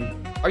him and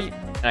then. Are you?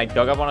 And I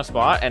dug up on a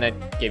spot and it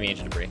gave me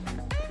ancient debris.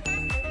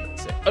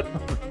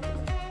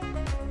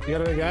 You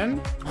got it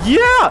again?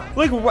 Yeah!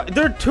 Like,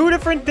 they're two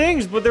different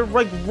things, but they're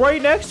like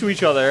right next to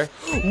each other.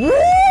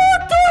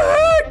 What the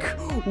heck?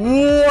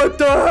 What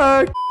the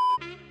heck?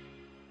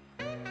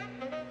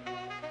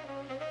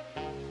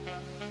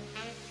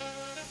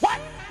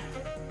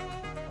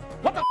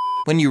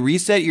 When you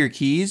reset your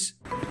keys,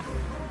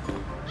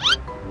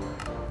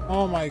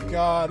 Oh my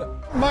god.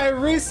 My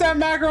reset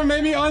macro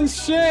made me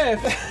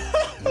unshift.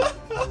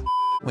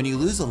 when you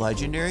lose a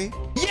legendary,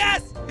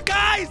 Yes!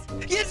 Guys!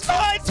 It's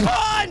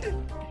spawned!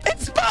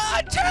 It's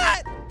spawned,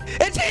 chat!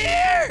 It's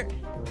here!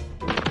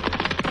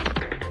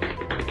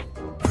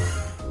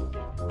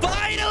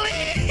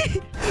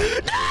 Finally!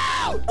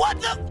 No! What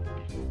the?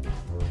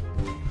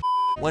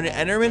 when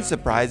an enderman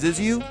surprises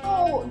you,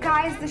 Oh,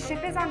 guys, the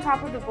ship is on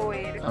top of the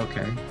void.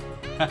 Okay.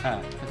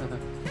 Good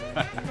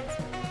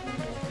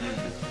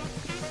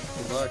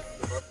luck.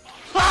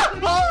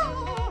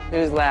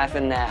 Who's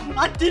laughing now?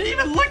 I didn't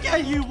even look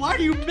at you. Why are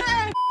you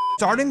mad?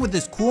 starting with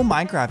this cool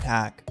Minecraft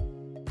hack.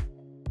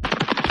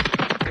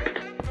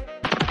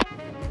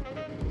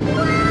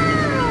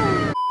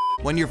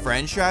 When your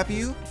friends trap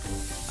you,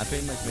 I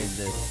pretty much made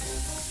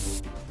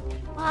this.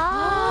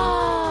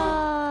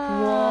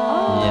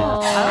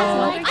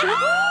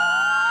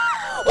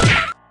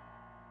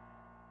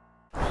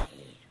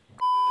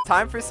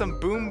 Time for some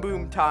boom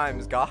boom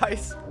times,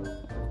 guys.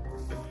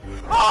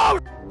 Oh!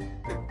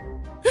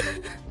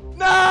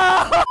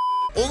 No!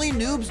 only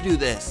noobs do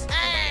this.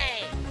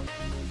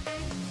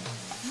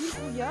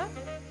 Yeah.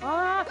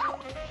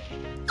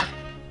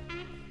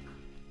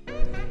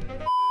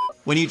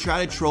 When you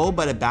try to troll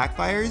but it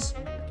backfires,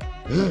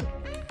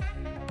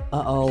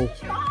 Uh-oh.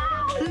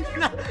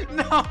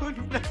 No.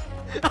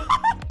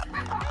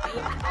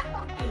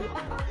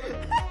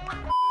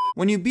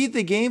 when you beat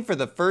the game for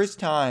the first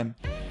time,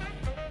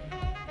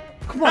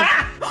 Come on.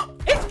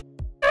 It's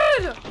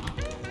good.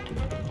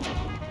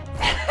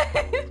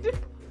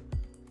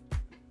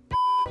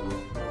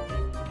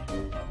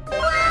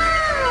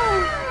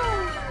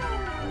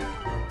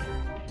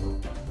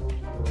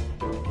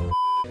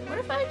 What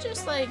if I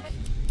just like...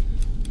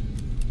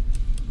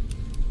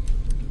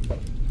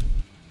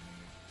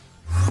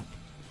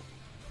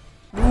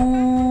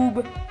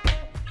 Noob.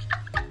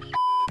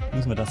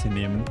 Müssen wir das hier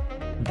nehmen?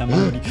 Und dann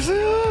machen wir die...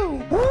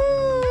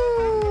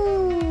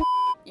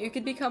 You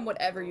could become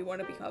whatever you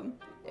want to become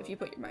if you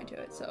put your mind to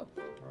it, so...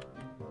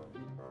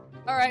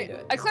 Alright,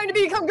 I claim to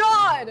become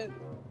God!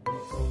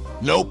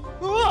 Nope.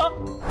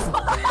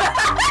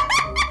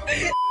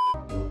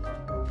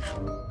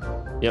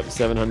 Yep,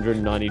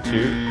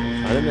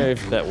 792. I don't know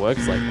if that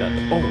works like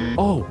that.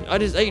 Oh, I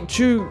just ate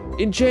 2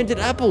 enchanted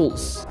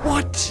apples.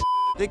 What?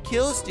 The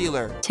kill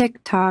stealer.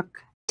 Tick tock,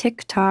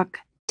 tick tock,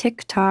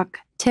 tick tock,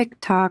 tick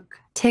tock,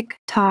 tick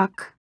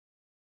tock.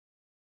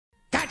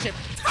 Gotcha.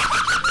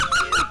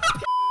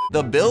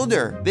 The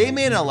builder. They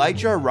made an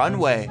Elytra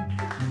runway.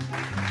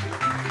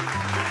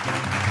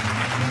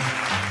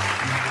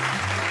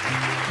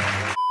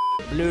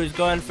 Blue's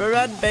going for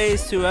red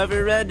base.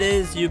 Whoever red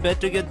is, you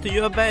better get to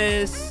your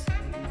base.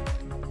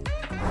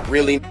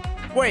 Really?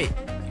 Wait,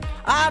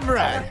 I'm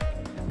red.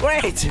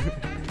 Wait.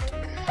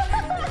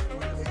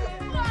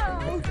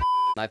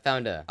 I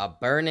found a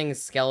burning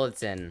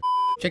skeleton.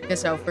 Check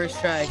this out, first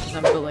try, because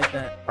I'm built like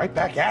that. Right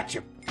back at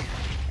you.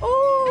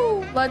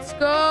 Ooh, let's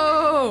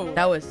go!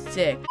 That was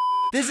sick.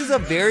 This is a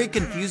very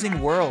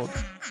confusing world.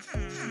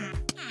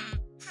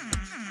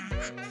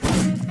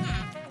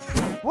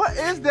 What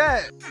is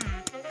that?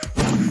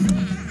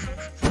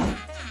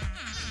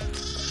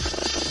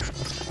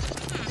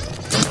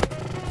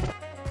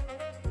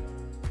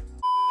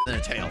 Their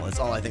tail. That's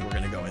all I think we're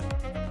gonna go with.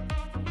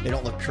 They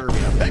don't look curvy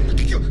enough.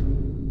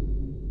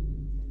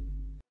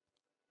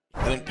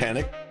 I didn't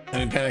panic. I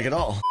didn't panic at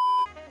all.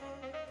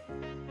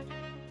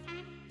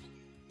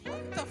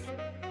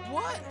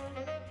 What?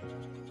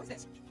 What's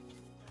this?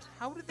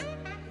 How did they...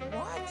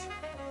 What?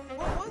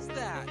 What was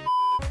that?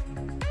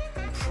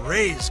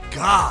 Praise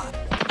God.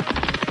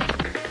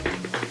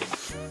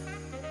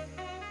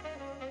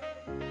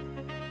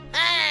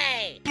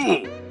 Hey!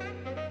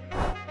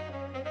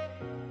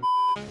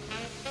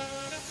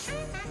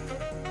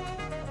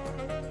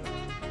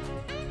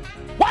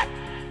 What?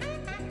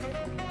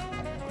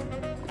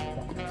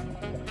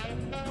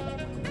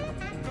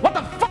 What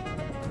the fuck?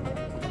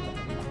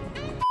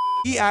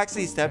 He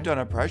actually stepped on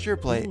a pressure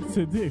plate.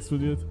 CD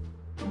explodiert.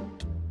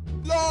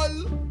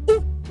 LOL.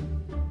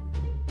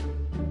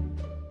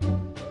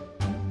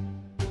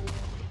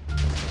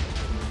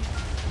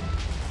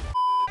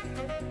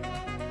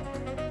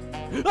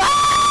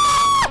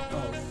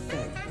 Oh,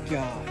 thank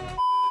God.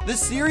 The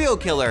serial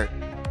killer.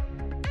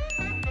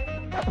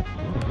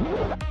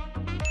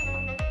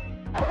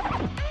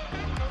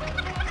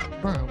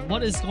 Bro,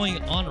 what is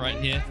going on right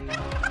here?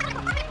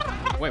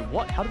 Wait,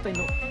 what? How did they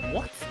know?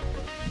 What?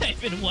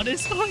 David, what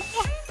is going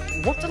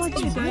on? What did I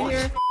do?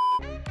 What?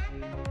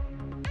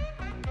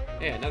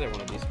 Yeah, another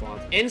one of these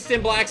spawns.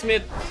 Instant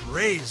blacksmith.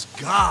 Praise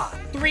God.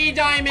 3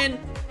 diamond.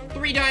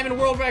 3 diamond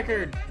world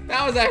record.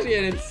 That was actually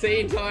an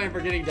insane time for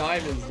getting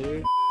diamonds,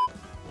 dude.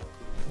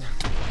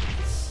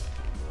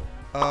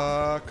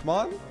 Come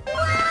on.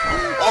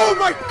 Oh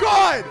my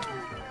god!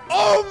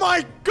 Oh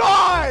my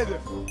god!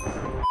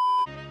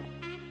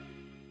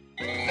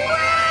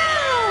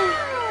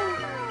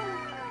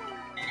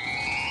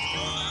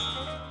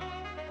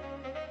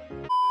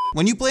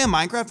 When you play a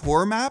Minecraft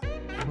horror map,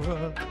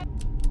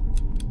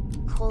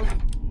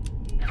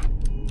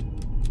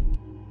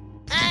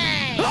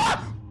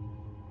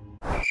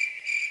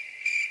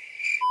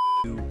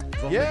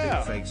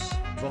 Yeah. Face,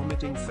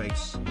 vomiting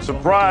face.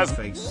 Surprise.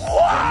 Vomiting face.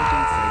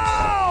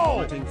 Wow!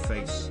 Vomiting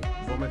face.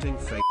 Vomiting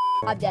face.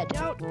 I'm dead.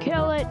 Don't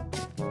kill it.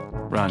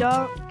 Run.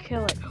 Don't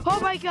kill it. Oh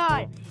my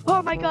god!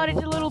 Oh my god,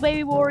 it's a little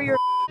baby warrior.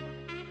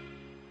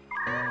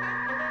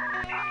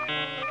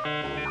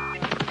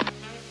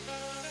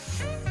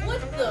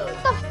 What the?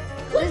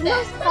 This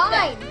is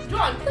fine.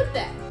 John, clip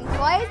that.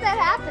 Why is that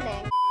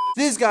happening?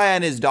 this guy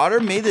and his daughter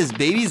made this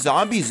baby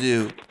zombie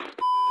zoo.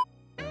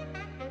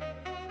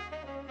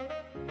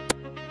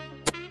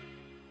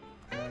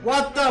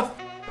 What the f—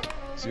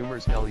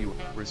 Zoomers LU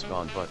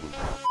respond button.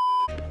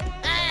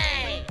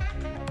 Hey!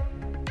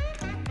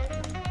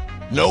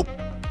 Nope.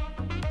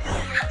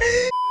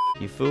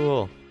 You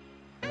fool.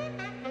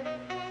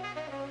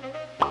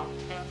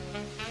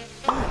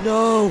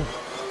 No.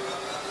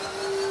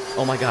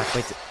 Oh my gosh,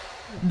 wait.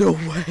 No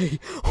way.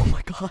 Oh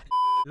my god.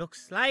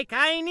 Looks like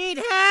I need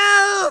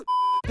help!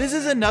 This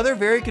is another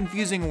very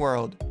confusing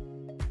world.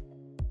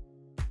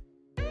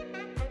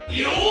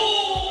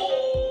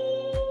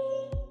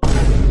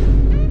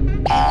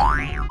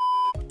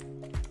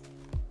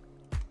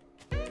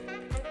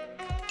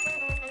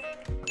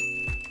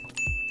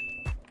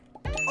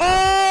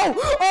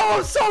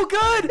 Oh, so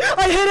good!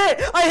 I hit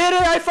it! I hit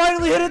it! I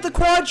finally hit it the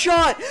quad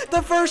shot!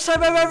 The first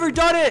time I've ever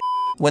done it!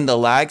 When the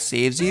lag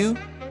saves you,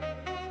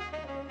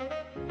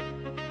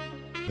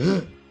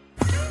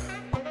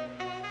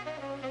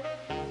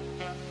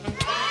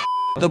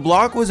 the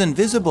block was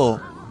invisible.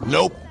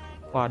 Nope.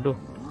 Waduh.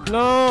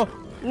 No!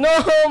 No,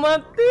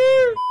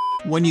 mati!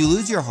 When you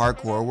lose your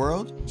hardcore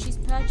world, She's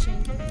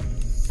perching.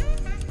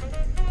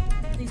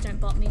 Please don't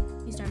bot me.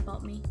 Please don't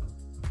bot me.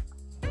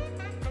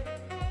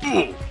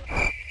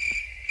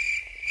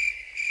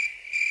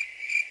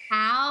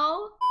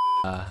 How?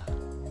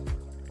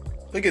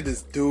 Look at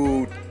this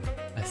dude.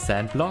 A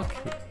sand block?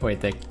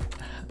 Wait, like,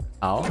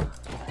 ow?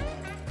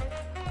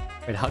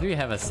 Wait, how do you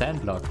have a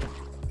sand block?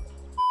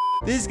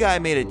 this guy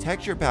made a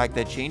texture pack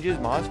that changes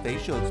Ma's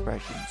facial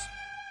expressions.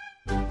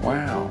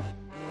 Wow.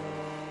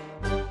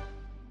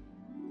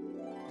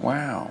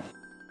 Wow.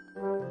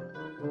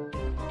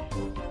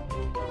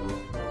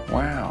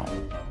 Wow.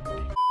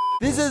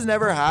 This has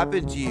never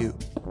happened to you.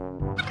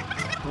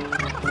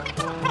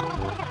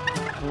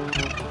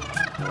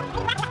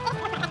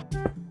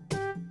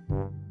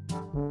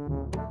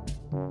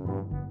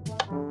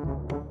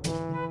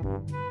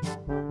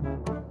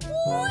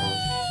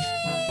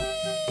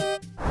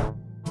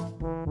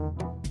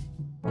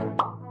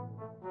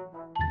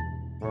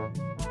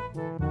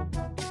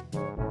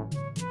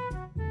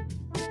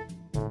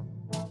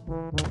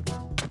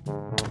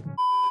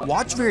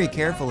 Watch very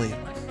carefully.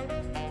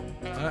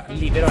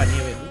 Libero a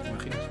nieve, ¿te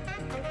imaginas?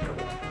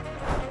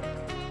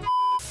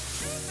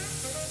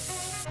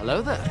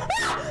 Hello there.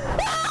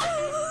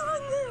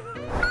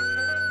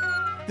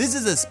 This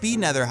is a speed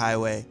nether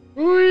highway.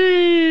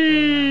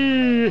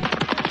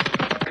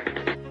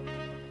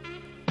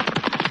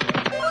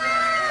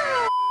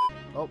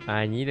 Oh.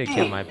 I need to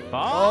kill my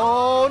boss.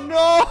 Oh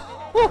no!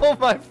 Oh,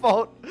 my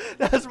fault.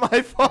 That's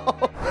my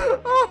fault.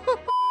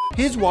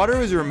 His water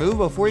was removed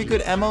before he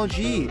could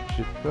MLG.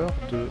 J'ai peur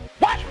de...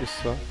 What? Je fais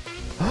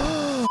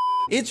ça.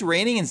 It's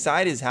raining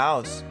inside his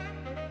house.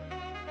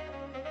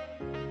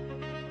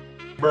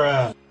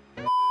 Bruh.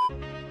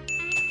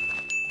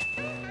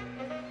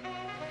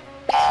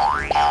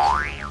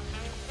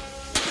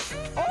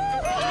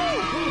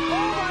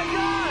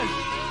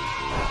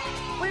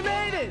 We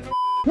made it!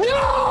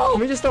 No! Can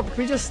we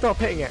just stop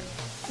hitting it?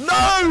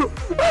 No!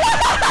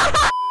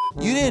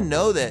 You didn't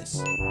know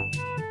this.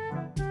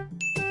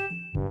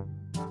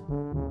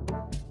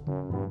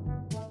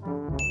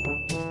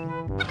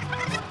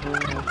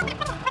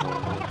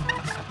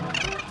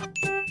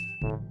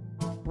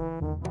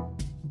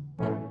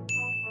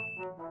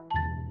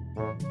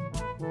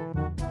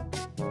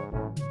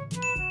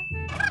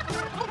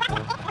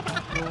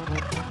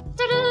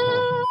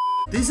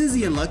 This is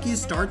the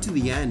unluckiest start to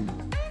the end.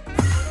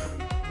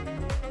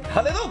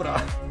 Ale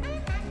dobra!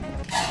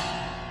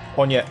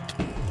 O nie.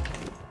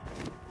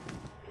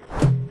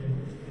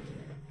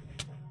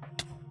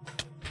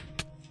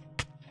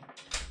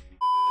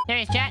 Here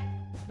is chat.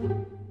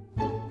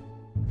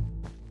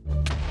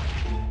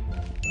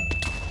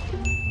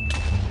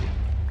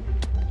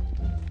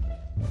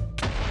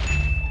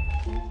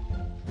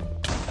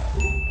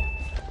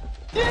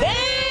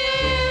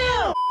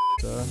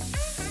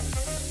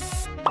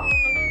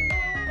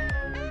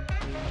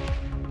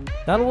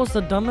 That was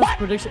the dumbest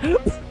prediction.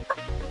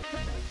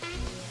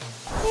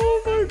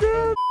 Oh my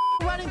god!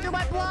 Running through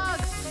my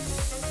blocks!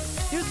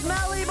 You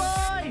smelly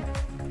boy!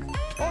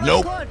 Oh,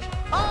 Nope. Clutch.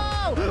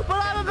 Oh, but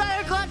I'm a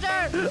better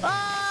clutcher!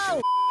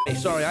 Oh! Hey,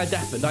 sorry, I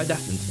deafened.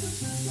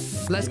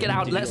 Let's get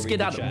out. Let's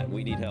get out.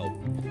 We need help.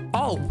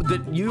 Oh,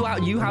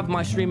 you have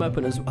my stream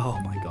open as. Oh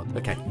my god.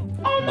 Okay.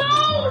 Oh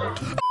no!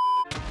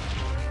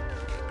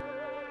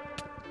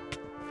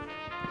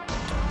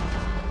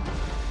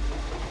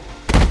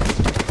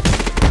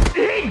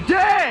 He's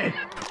dead!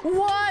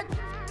 What?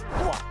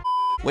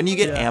 When you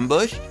get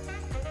ambushed,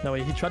 No,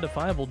 he tried to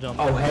fireball jump.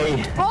 Oh,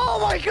 hey. Oh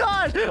my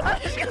god! I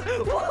just got,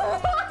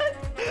 what?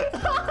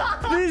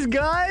 These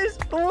guys?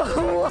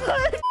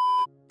 What?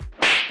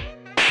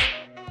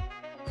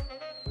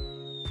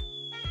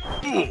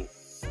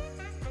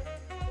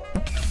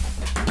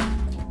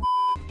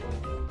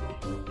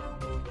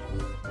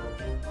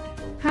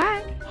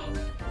 Hi.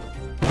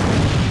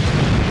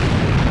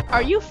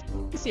 Are you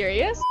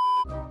serious?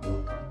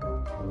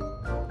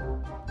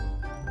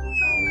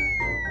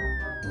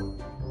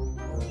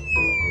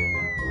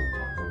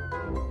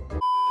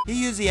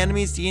 he used the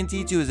enemy's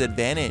TNT to his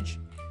advantage.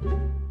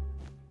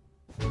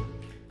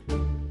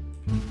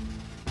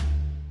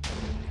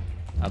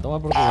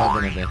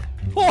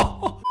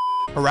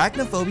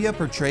 Arachnophobia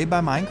portrayed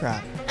by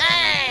Minecraft.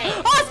 Hey!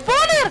 Oh,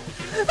 spawner!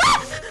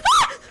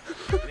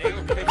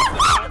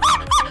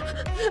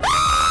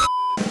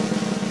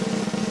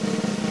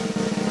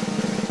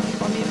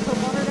 Want me to put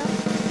water down?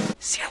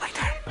 See you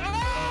later.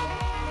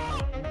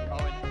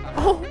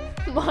 Oh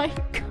my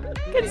god.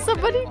 Can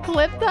somebody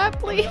clip that,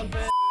 please?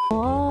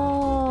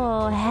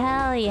 Oh,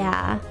 hell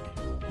yeah.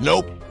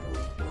 Nope.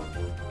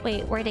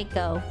 Wait, where'd it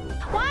go?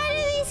 Why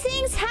do these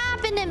things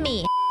happen to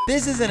me?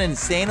 This is an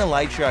insane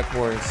Elytra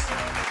course.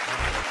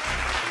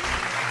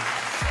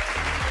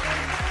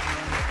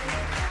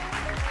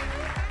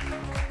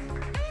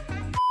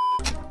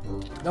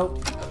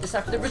 Nope. It's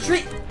after the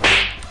retreat.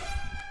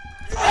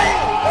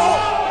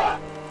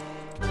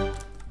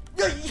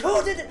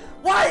 You did it.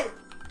 Why?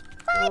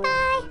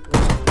 Bye-bye.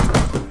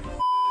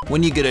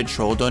 When you get a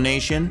troll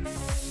donation,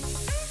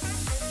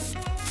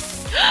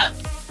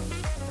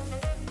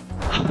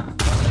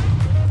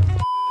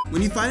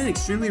 when you find an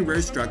extremely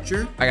rare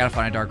structure, I gotta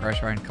find a dark red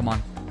shrine. Come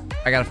on.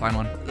 I gotta find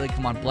one. Like,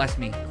 come on. Bless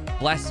me.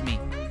 Bless me.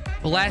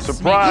 Bless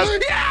Surprise. me.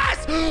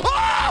 Yes!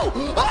 Oh!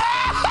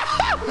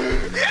 Oh!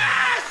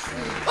 Yes!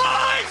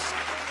 Oh, it's...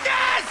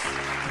 Yes!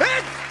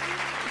 It's...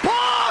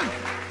 Pog!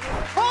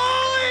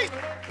 Holy...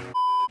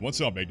 What's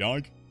up, big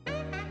dog?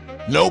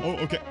 Nope. Oh,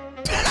 okay.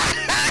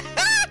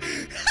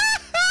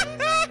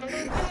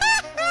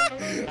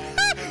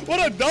 What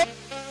a dumb...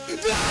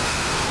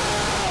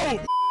 No!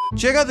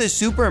 check out this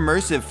super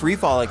immersive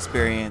freefall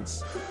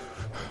experience.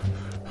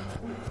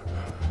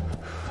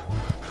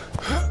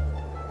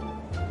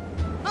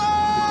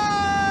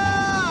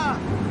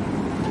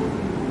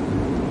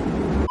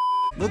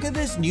 Look at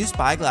this new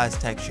spyglass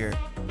texture.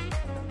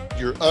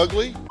 You're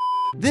ugly?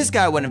 This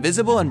guy went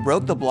invisible and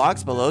broke the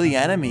blocks below the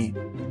enemy.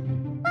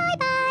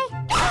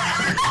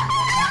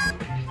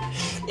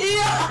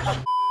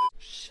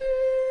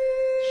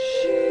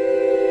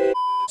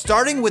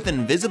 Starting with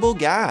invisible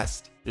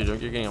ghast. Dude,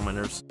 you're getting on my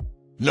nerves.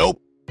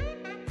 Nope.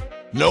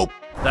 Nope.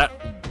 That...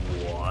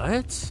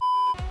 What?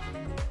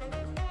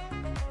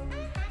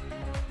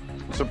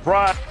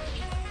 Surprise.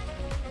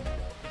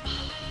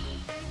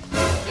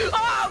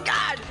 Oh,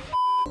 God!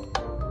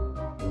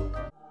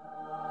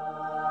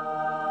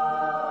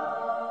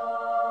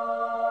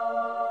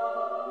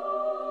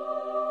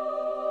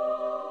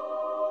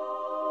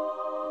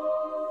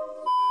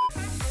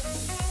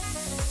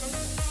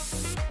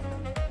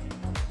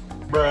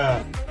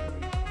 Bruh.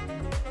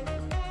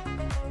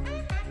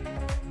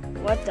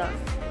 What the?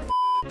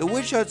 The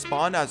witchhut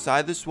spawned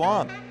outside the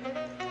swamp.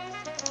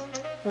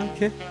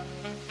 Okay.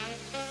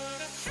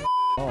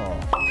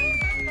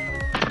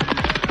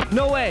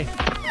 No way!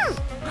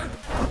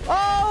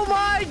 Oh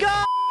my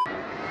god!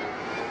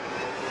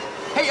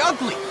 Hey,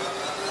 ugly!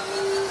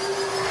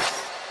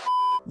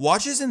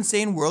 Watch this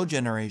insane world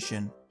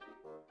generation.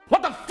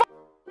 What the fuck?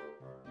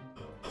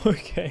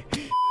 Okay.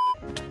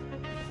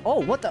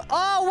 Oh, what the?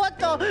 Oh, what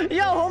the?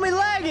 Yo, homie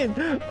lagging!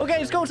 Okay,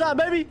 let's go inside,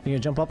 baby! You gonna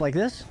jump up like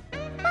this?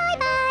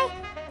 Bye-bye.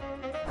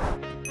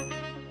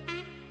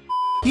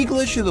 He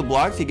glitched through the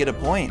block to get a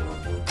point.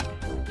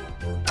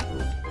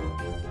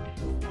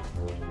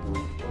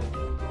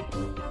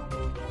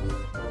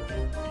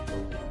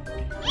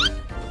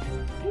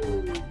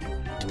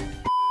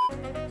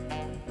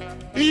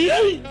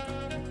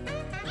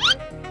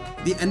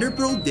 The Ender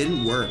Pearl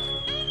didn't work.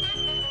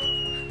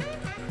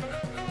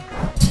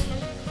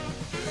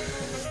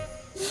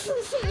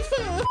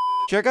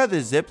 Check out the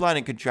zipline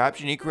and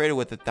contraption he created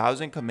with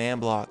 1,000 command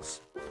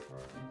blocks.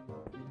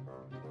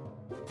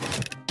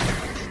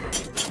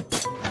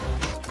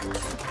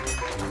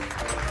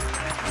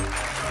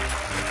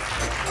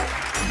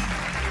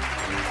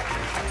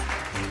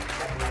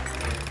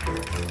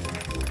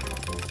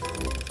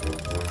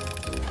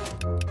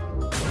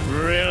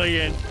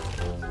 Brilliant.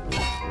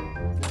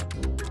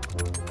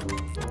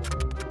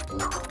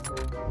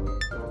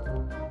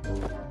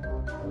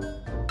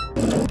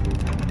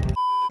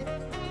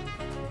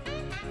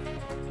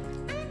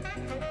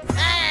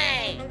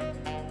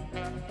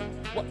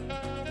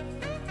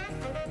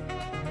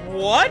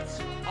 What?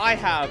 I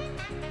have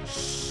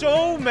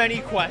so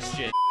many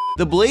questions.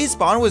 The blaze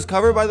spawn was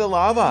covered by the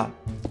lava.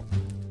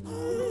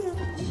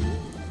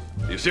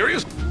 You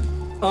serious?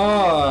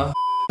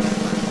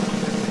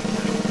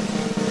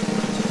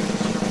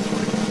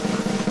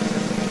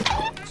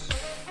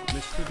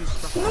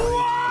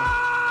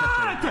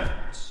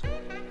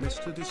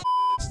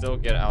 Still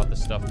get out the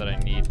stuff that I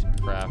need to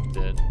craft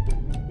it.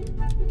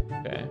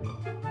 Okay.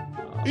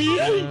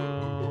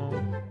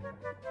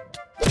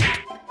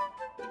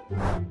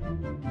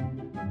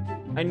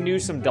 I knew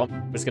some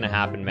dumb was gonna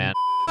happen, man.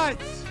 Punch!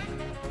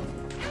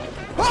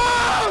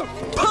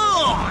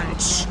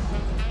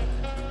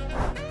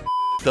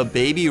 The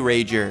baby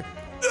rager.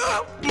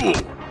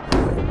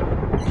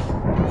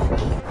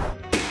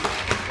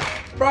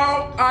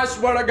 Bro, I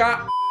swear to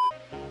God.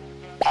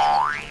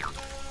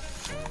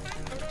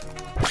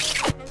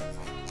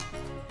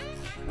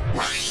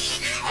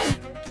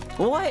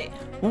 What?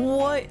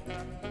 What?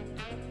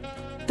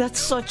 That's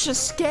such a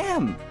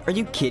scam. Are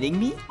you kidding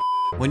me?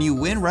 When you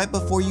win right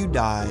before you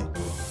die.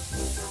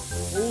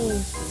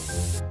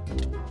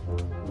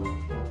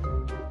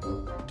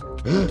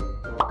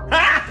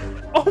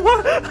 Oh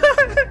my!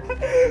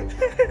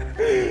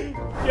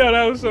 Yeah,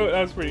 that was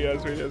pretty.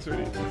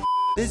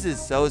 This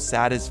is so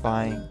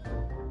satisfying.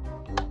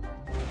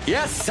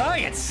 Yes,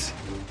 science!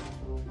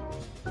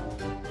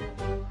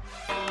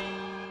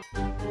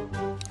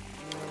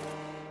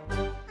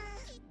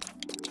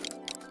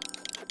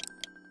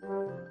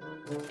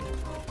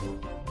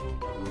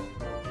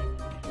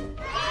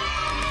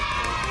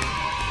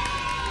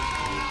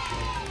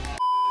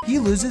 He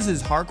loses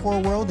his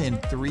hardcore world in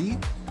 3,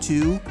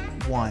 2,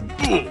 1.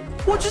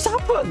 What just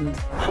happened?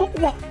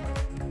 What?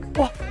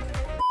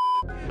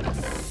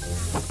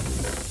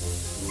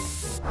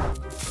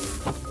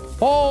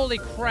 Holy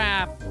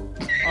crap!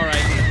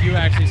 Alright, you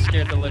actually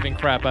scared the living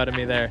crap out of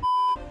me there.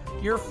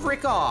 You're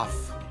frick off.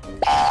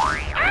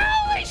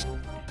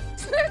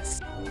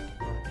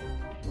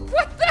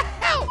 What the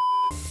hell?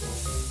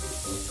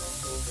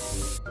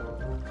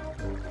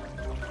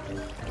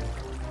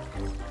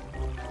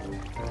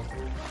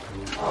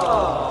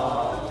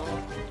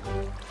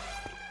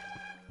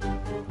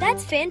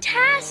 That's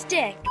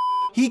fantastic.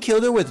 He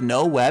killed her with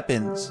no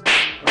weapons.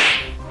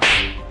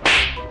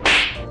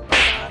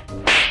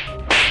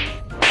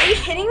 Are you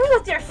hitting me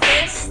with your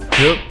fist?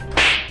 Yep.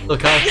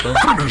 Look out,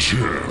 Finish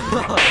him.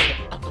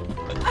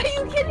 Are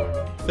you kidding me?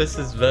 This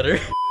is better.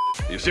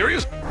 You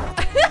serious?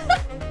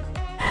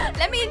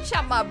 Let me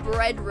enchant my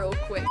bread real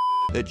quick.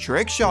 The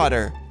trick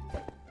shotter.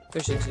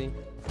 360.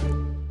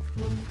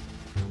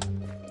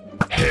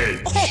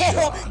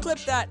 Oh, clip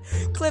that.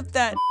 Clip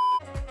that.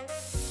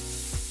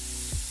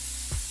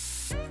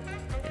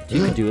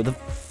 You could do the.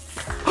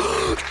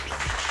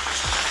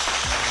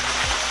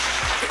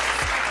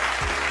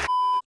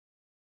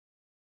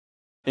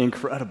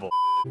 Incredible.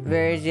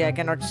 Where is he? I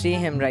cannot see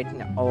him right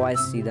now. Oh, I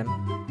see them.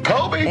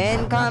 Kobe!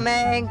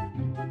 Incoming!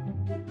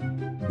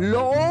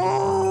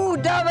 Low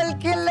double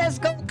kill. Let's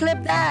go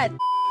clip that.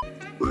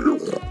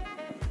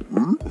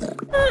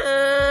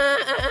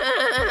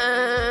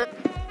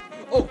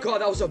 Oh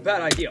god, that was a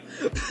bad idea.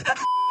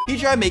 He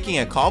tried making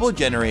a cobble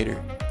generator.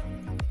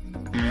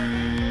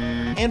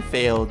 And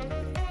failed.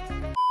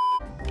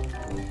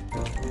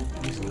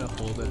 He's gonna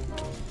hold it.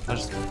 I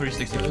just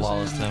 360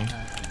 flawless him.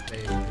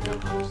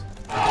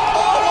 Oh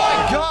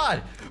my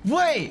god!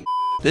 Wait!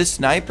 This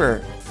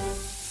sniper.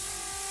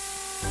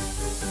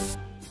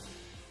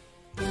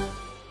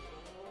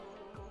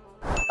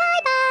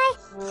 Bye-bye.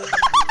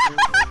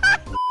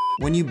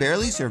 When you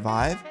barely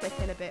survive. Clip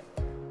in a bit.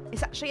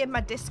 It's actually in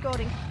my Discord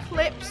in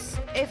clips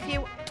if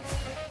you...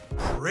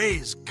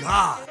 Praise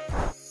God.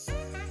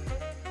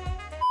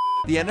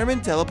 The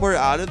Enderman teleported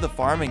out of the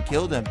farm and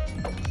killed him.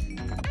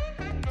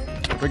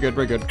 We're good.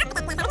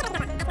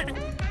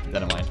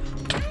 Never mind.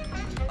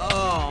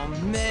 Oh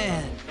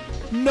man.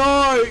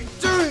 No,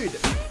 dude!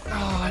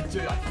 Oh,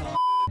 dude, I can't.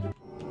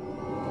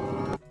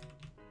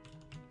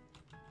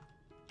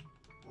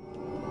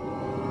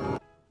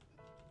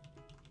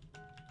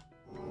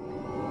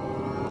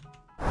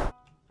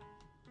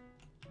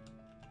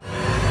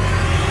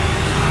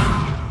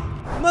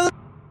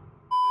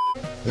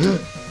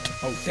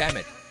 Oh, damn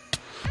it.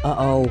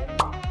 Uh-oh.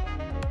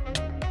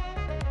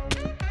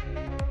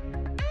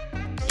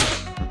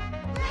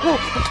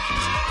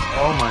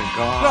 Oh my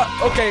god.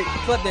 Okay,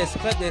 clip this. So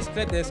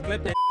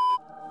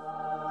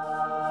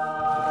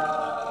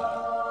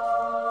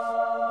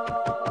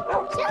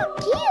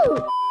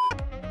cute.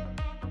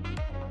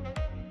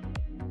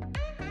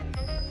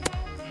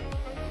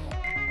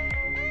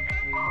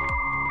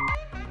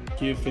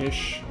 Cute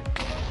fish.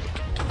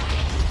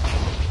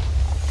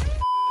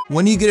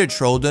 When you get a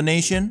troll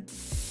donation.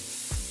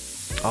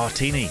 Oh,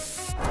 Teeny.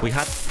 We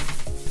had...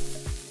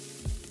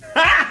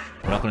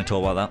 We're not going to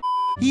talk about that.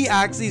 He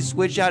actually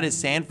switched out his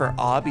sand for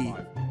obby.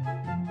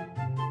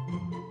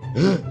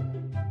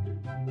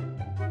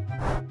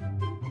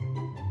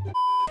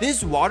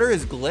 This water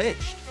is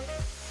glitched.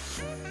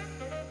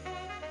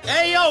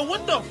 Hey, yo,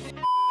 what the f?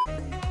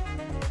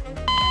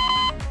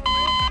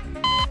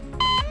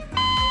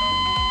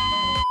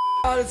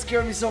 Oh, that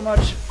scared me so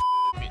much.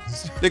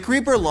 The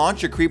creeper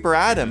launched a creeper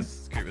at him.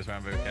 Creepers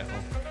around, very careful.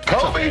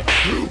 Help me!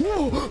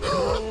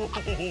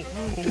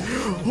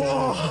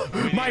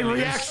 My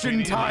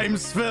reaction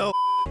times, Phil.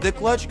 The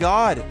clutch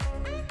god.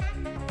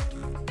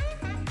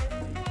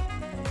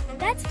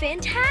 That's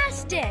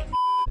fantastic.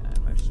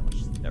 I have so much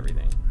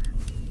everything.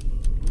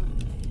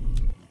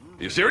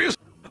 You serious?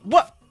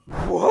 What?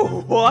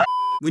 Whoa, what?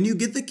 When you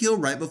get the kill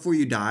right before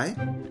you die,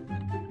 I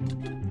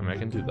mean, I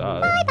can do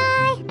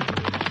that.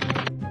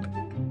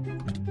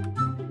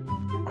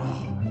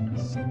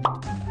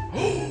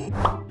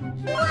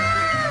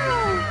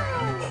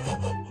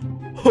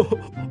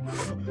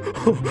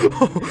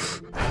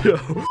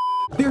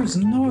 There's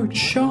no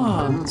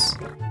chance.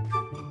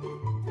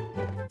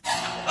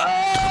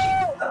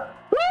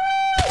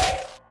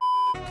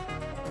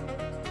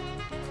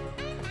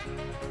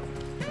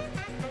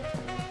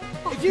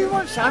 If you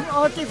want some,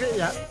 I'll give it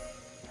up.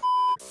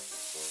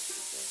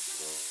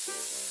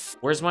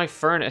 Where's my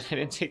furnace? I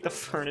didn't take the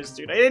furnace,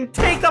 dude. I didn't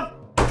take the.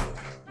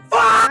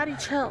 Daddy,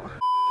 chill.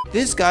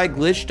 this guy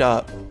glitched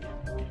up.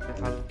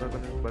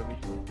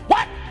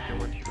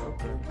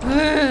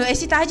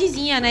 Esse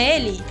tardezinha, né,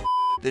 ele?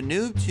 The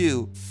noob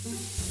too.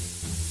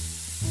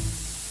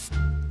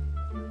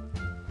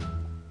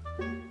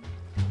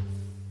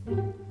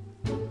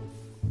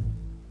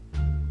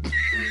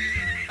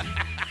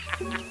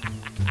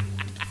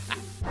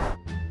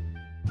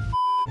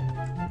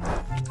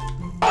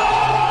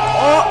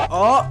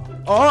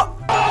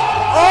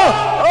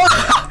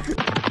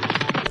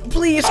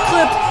 Please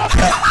clip.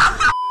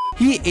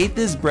 He ate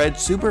this bread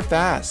super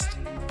fast.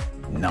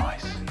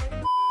 Nice.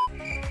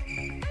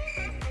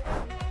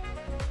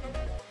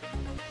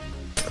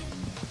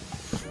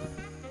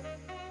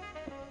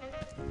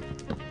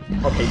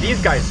 Okay,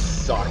 these guys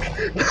suck.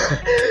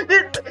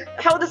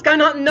 How did this guy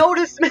not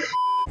notice me?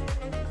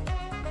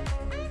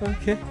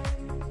 Okay.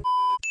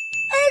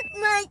 Oh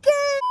my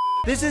god!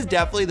 This is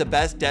definitely the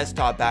best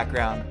desktop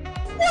background.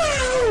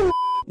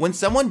 When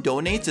someone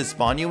donates to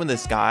spawn you in the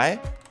sky.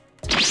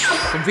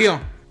 Confío.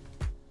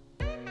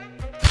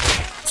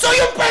 ¡Soy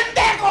un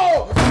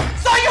pendejo!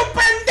 ¡Soy un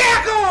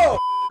pendejo!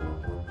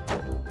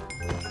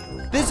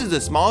 This is the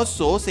smallest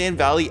Soul Sand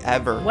Valley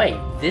ever. Wait,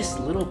 this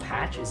little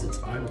patch is its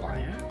own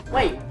biome?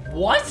 Wait,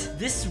 what?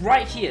 This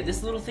right here,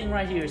 this little thing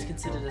right here is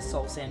considered a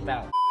Soul Sand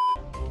Valley.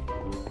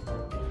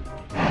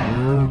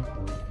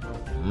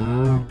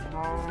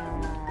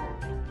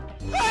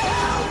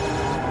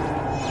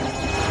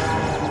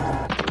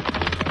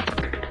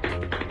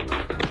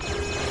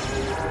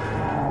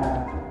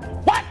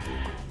 What?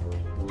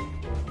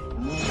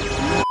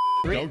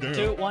 3,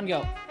 2, 1,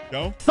 go.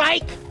 Go.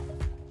 Psych!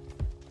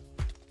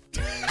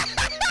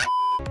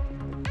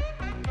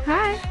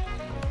 Hi.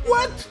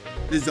 What?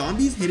 The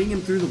zombie's hitting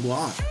him through the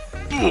block.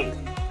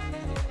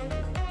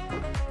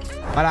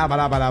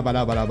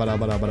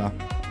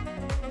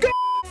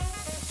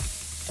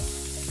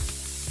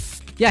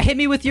 Yeah, hit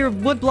me with your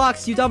wood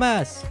blocks, you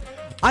dumbass.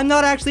 I'm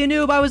not actually a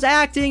noob. I was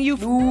acting, you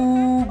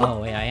noob.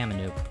 Oh, wait, I am a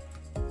noob.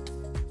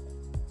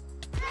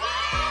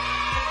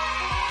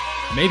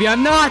 Maybe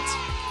I'm not.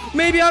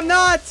 Maybe I'm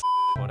not.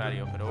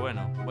 Horario, pero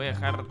bueno, voy a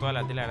dejar toda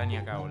la tela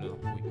araña acá, boludo.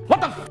 Uy.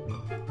 What the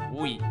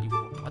Uy,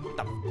 what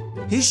the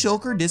His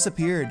shulker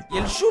disappeared. ¿Y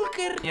el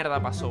shulker?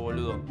 Mierda pasó,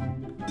 boludo.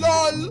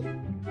 LOL.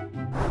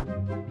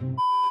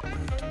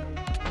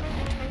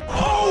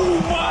 Oh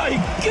my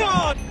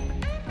god!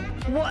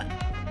 What?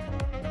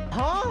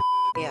 Huh?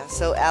 Yeah,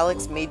 so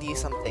Alex made you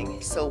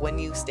something. So when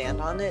you stand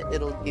on it,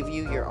 it'll give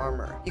you your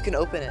armor. You can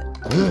open it.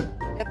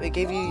 Yep, it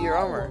gave you your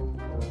armor.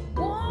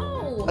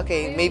 Whoa!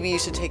 Okay, maybe you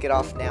should take it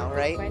off now,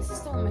 right? Why is it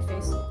still on my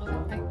face?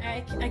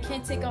 I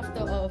can't take off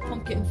the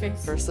pumpkin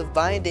face. Curse of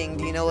Binding,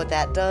 do you know what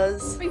that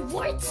does? Wait,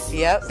 what?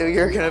 Yep, so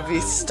you're gonna be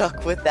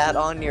stuck with that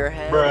on your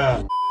head.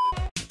 Bruh.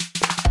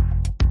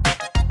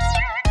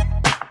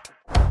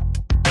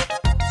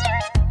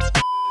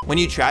 When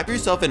you trap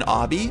yourself in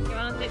Obby, You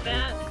wanna take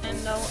that?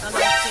 And no, I'm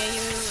gonna pay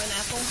you an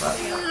apple.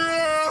 There you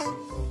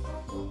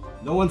go.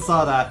 No one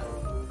saw that.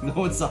 No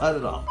one saw it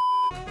at all.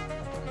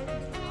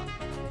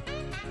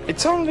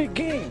 It's only a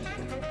game.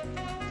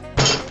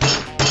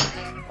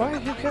 Why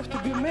do you have to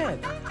be mad?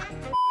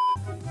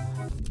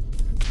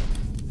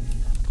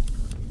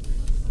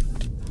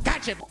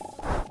 Gotcha!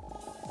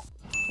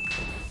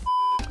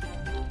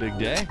 Big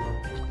day.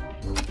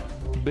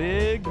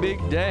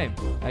 Big day.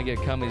 I get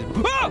cummies.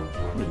 Ah!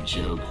 What a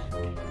joke.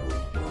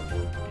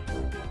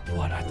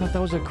 What? I thought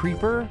that was a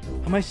creeper?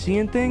 Am I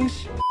seeing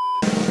things?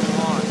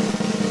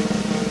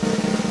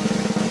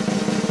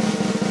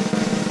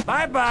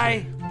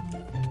 Bye-bye.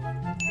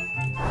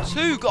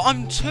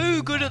 I'm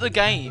too good at the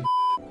game.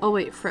 Oh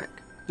wait, frick.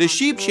 the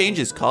sheep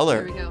changes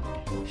color. There we go.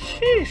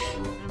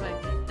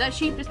 Sheesh. That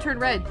sheep just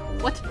turned red.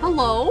 What?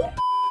 Hello?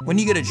 When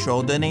you get a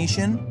troll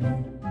donation,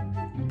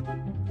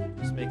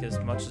 Let's make as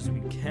much as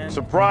we can.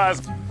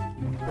 Surprise!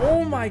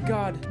 Oh my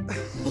god.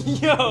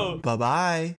 bye-bye.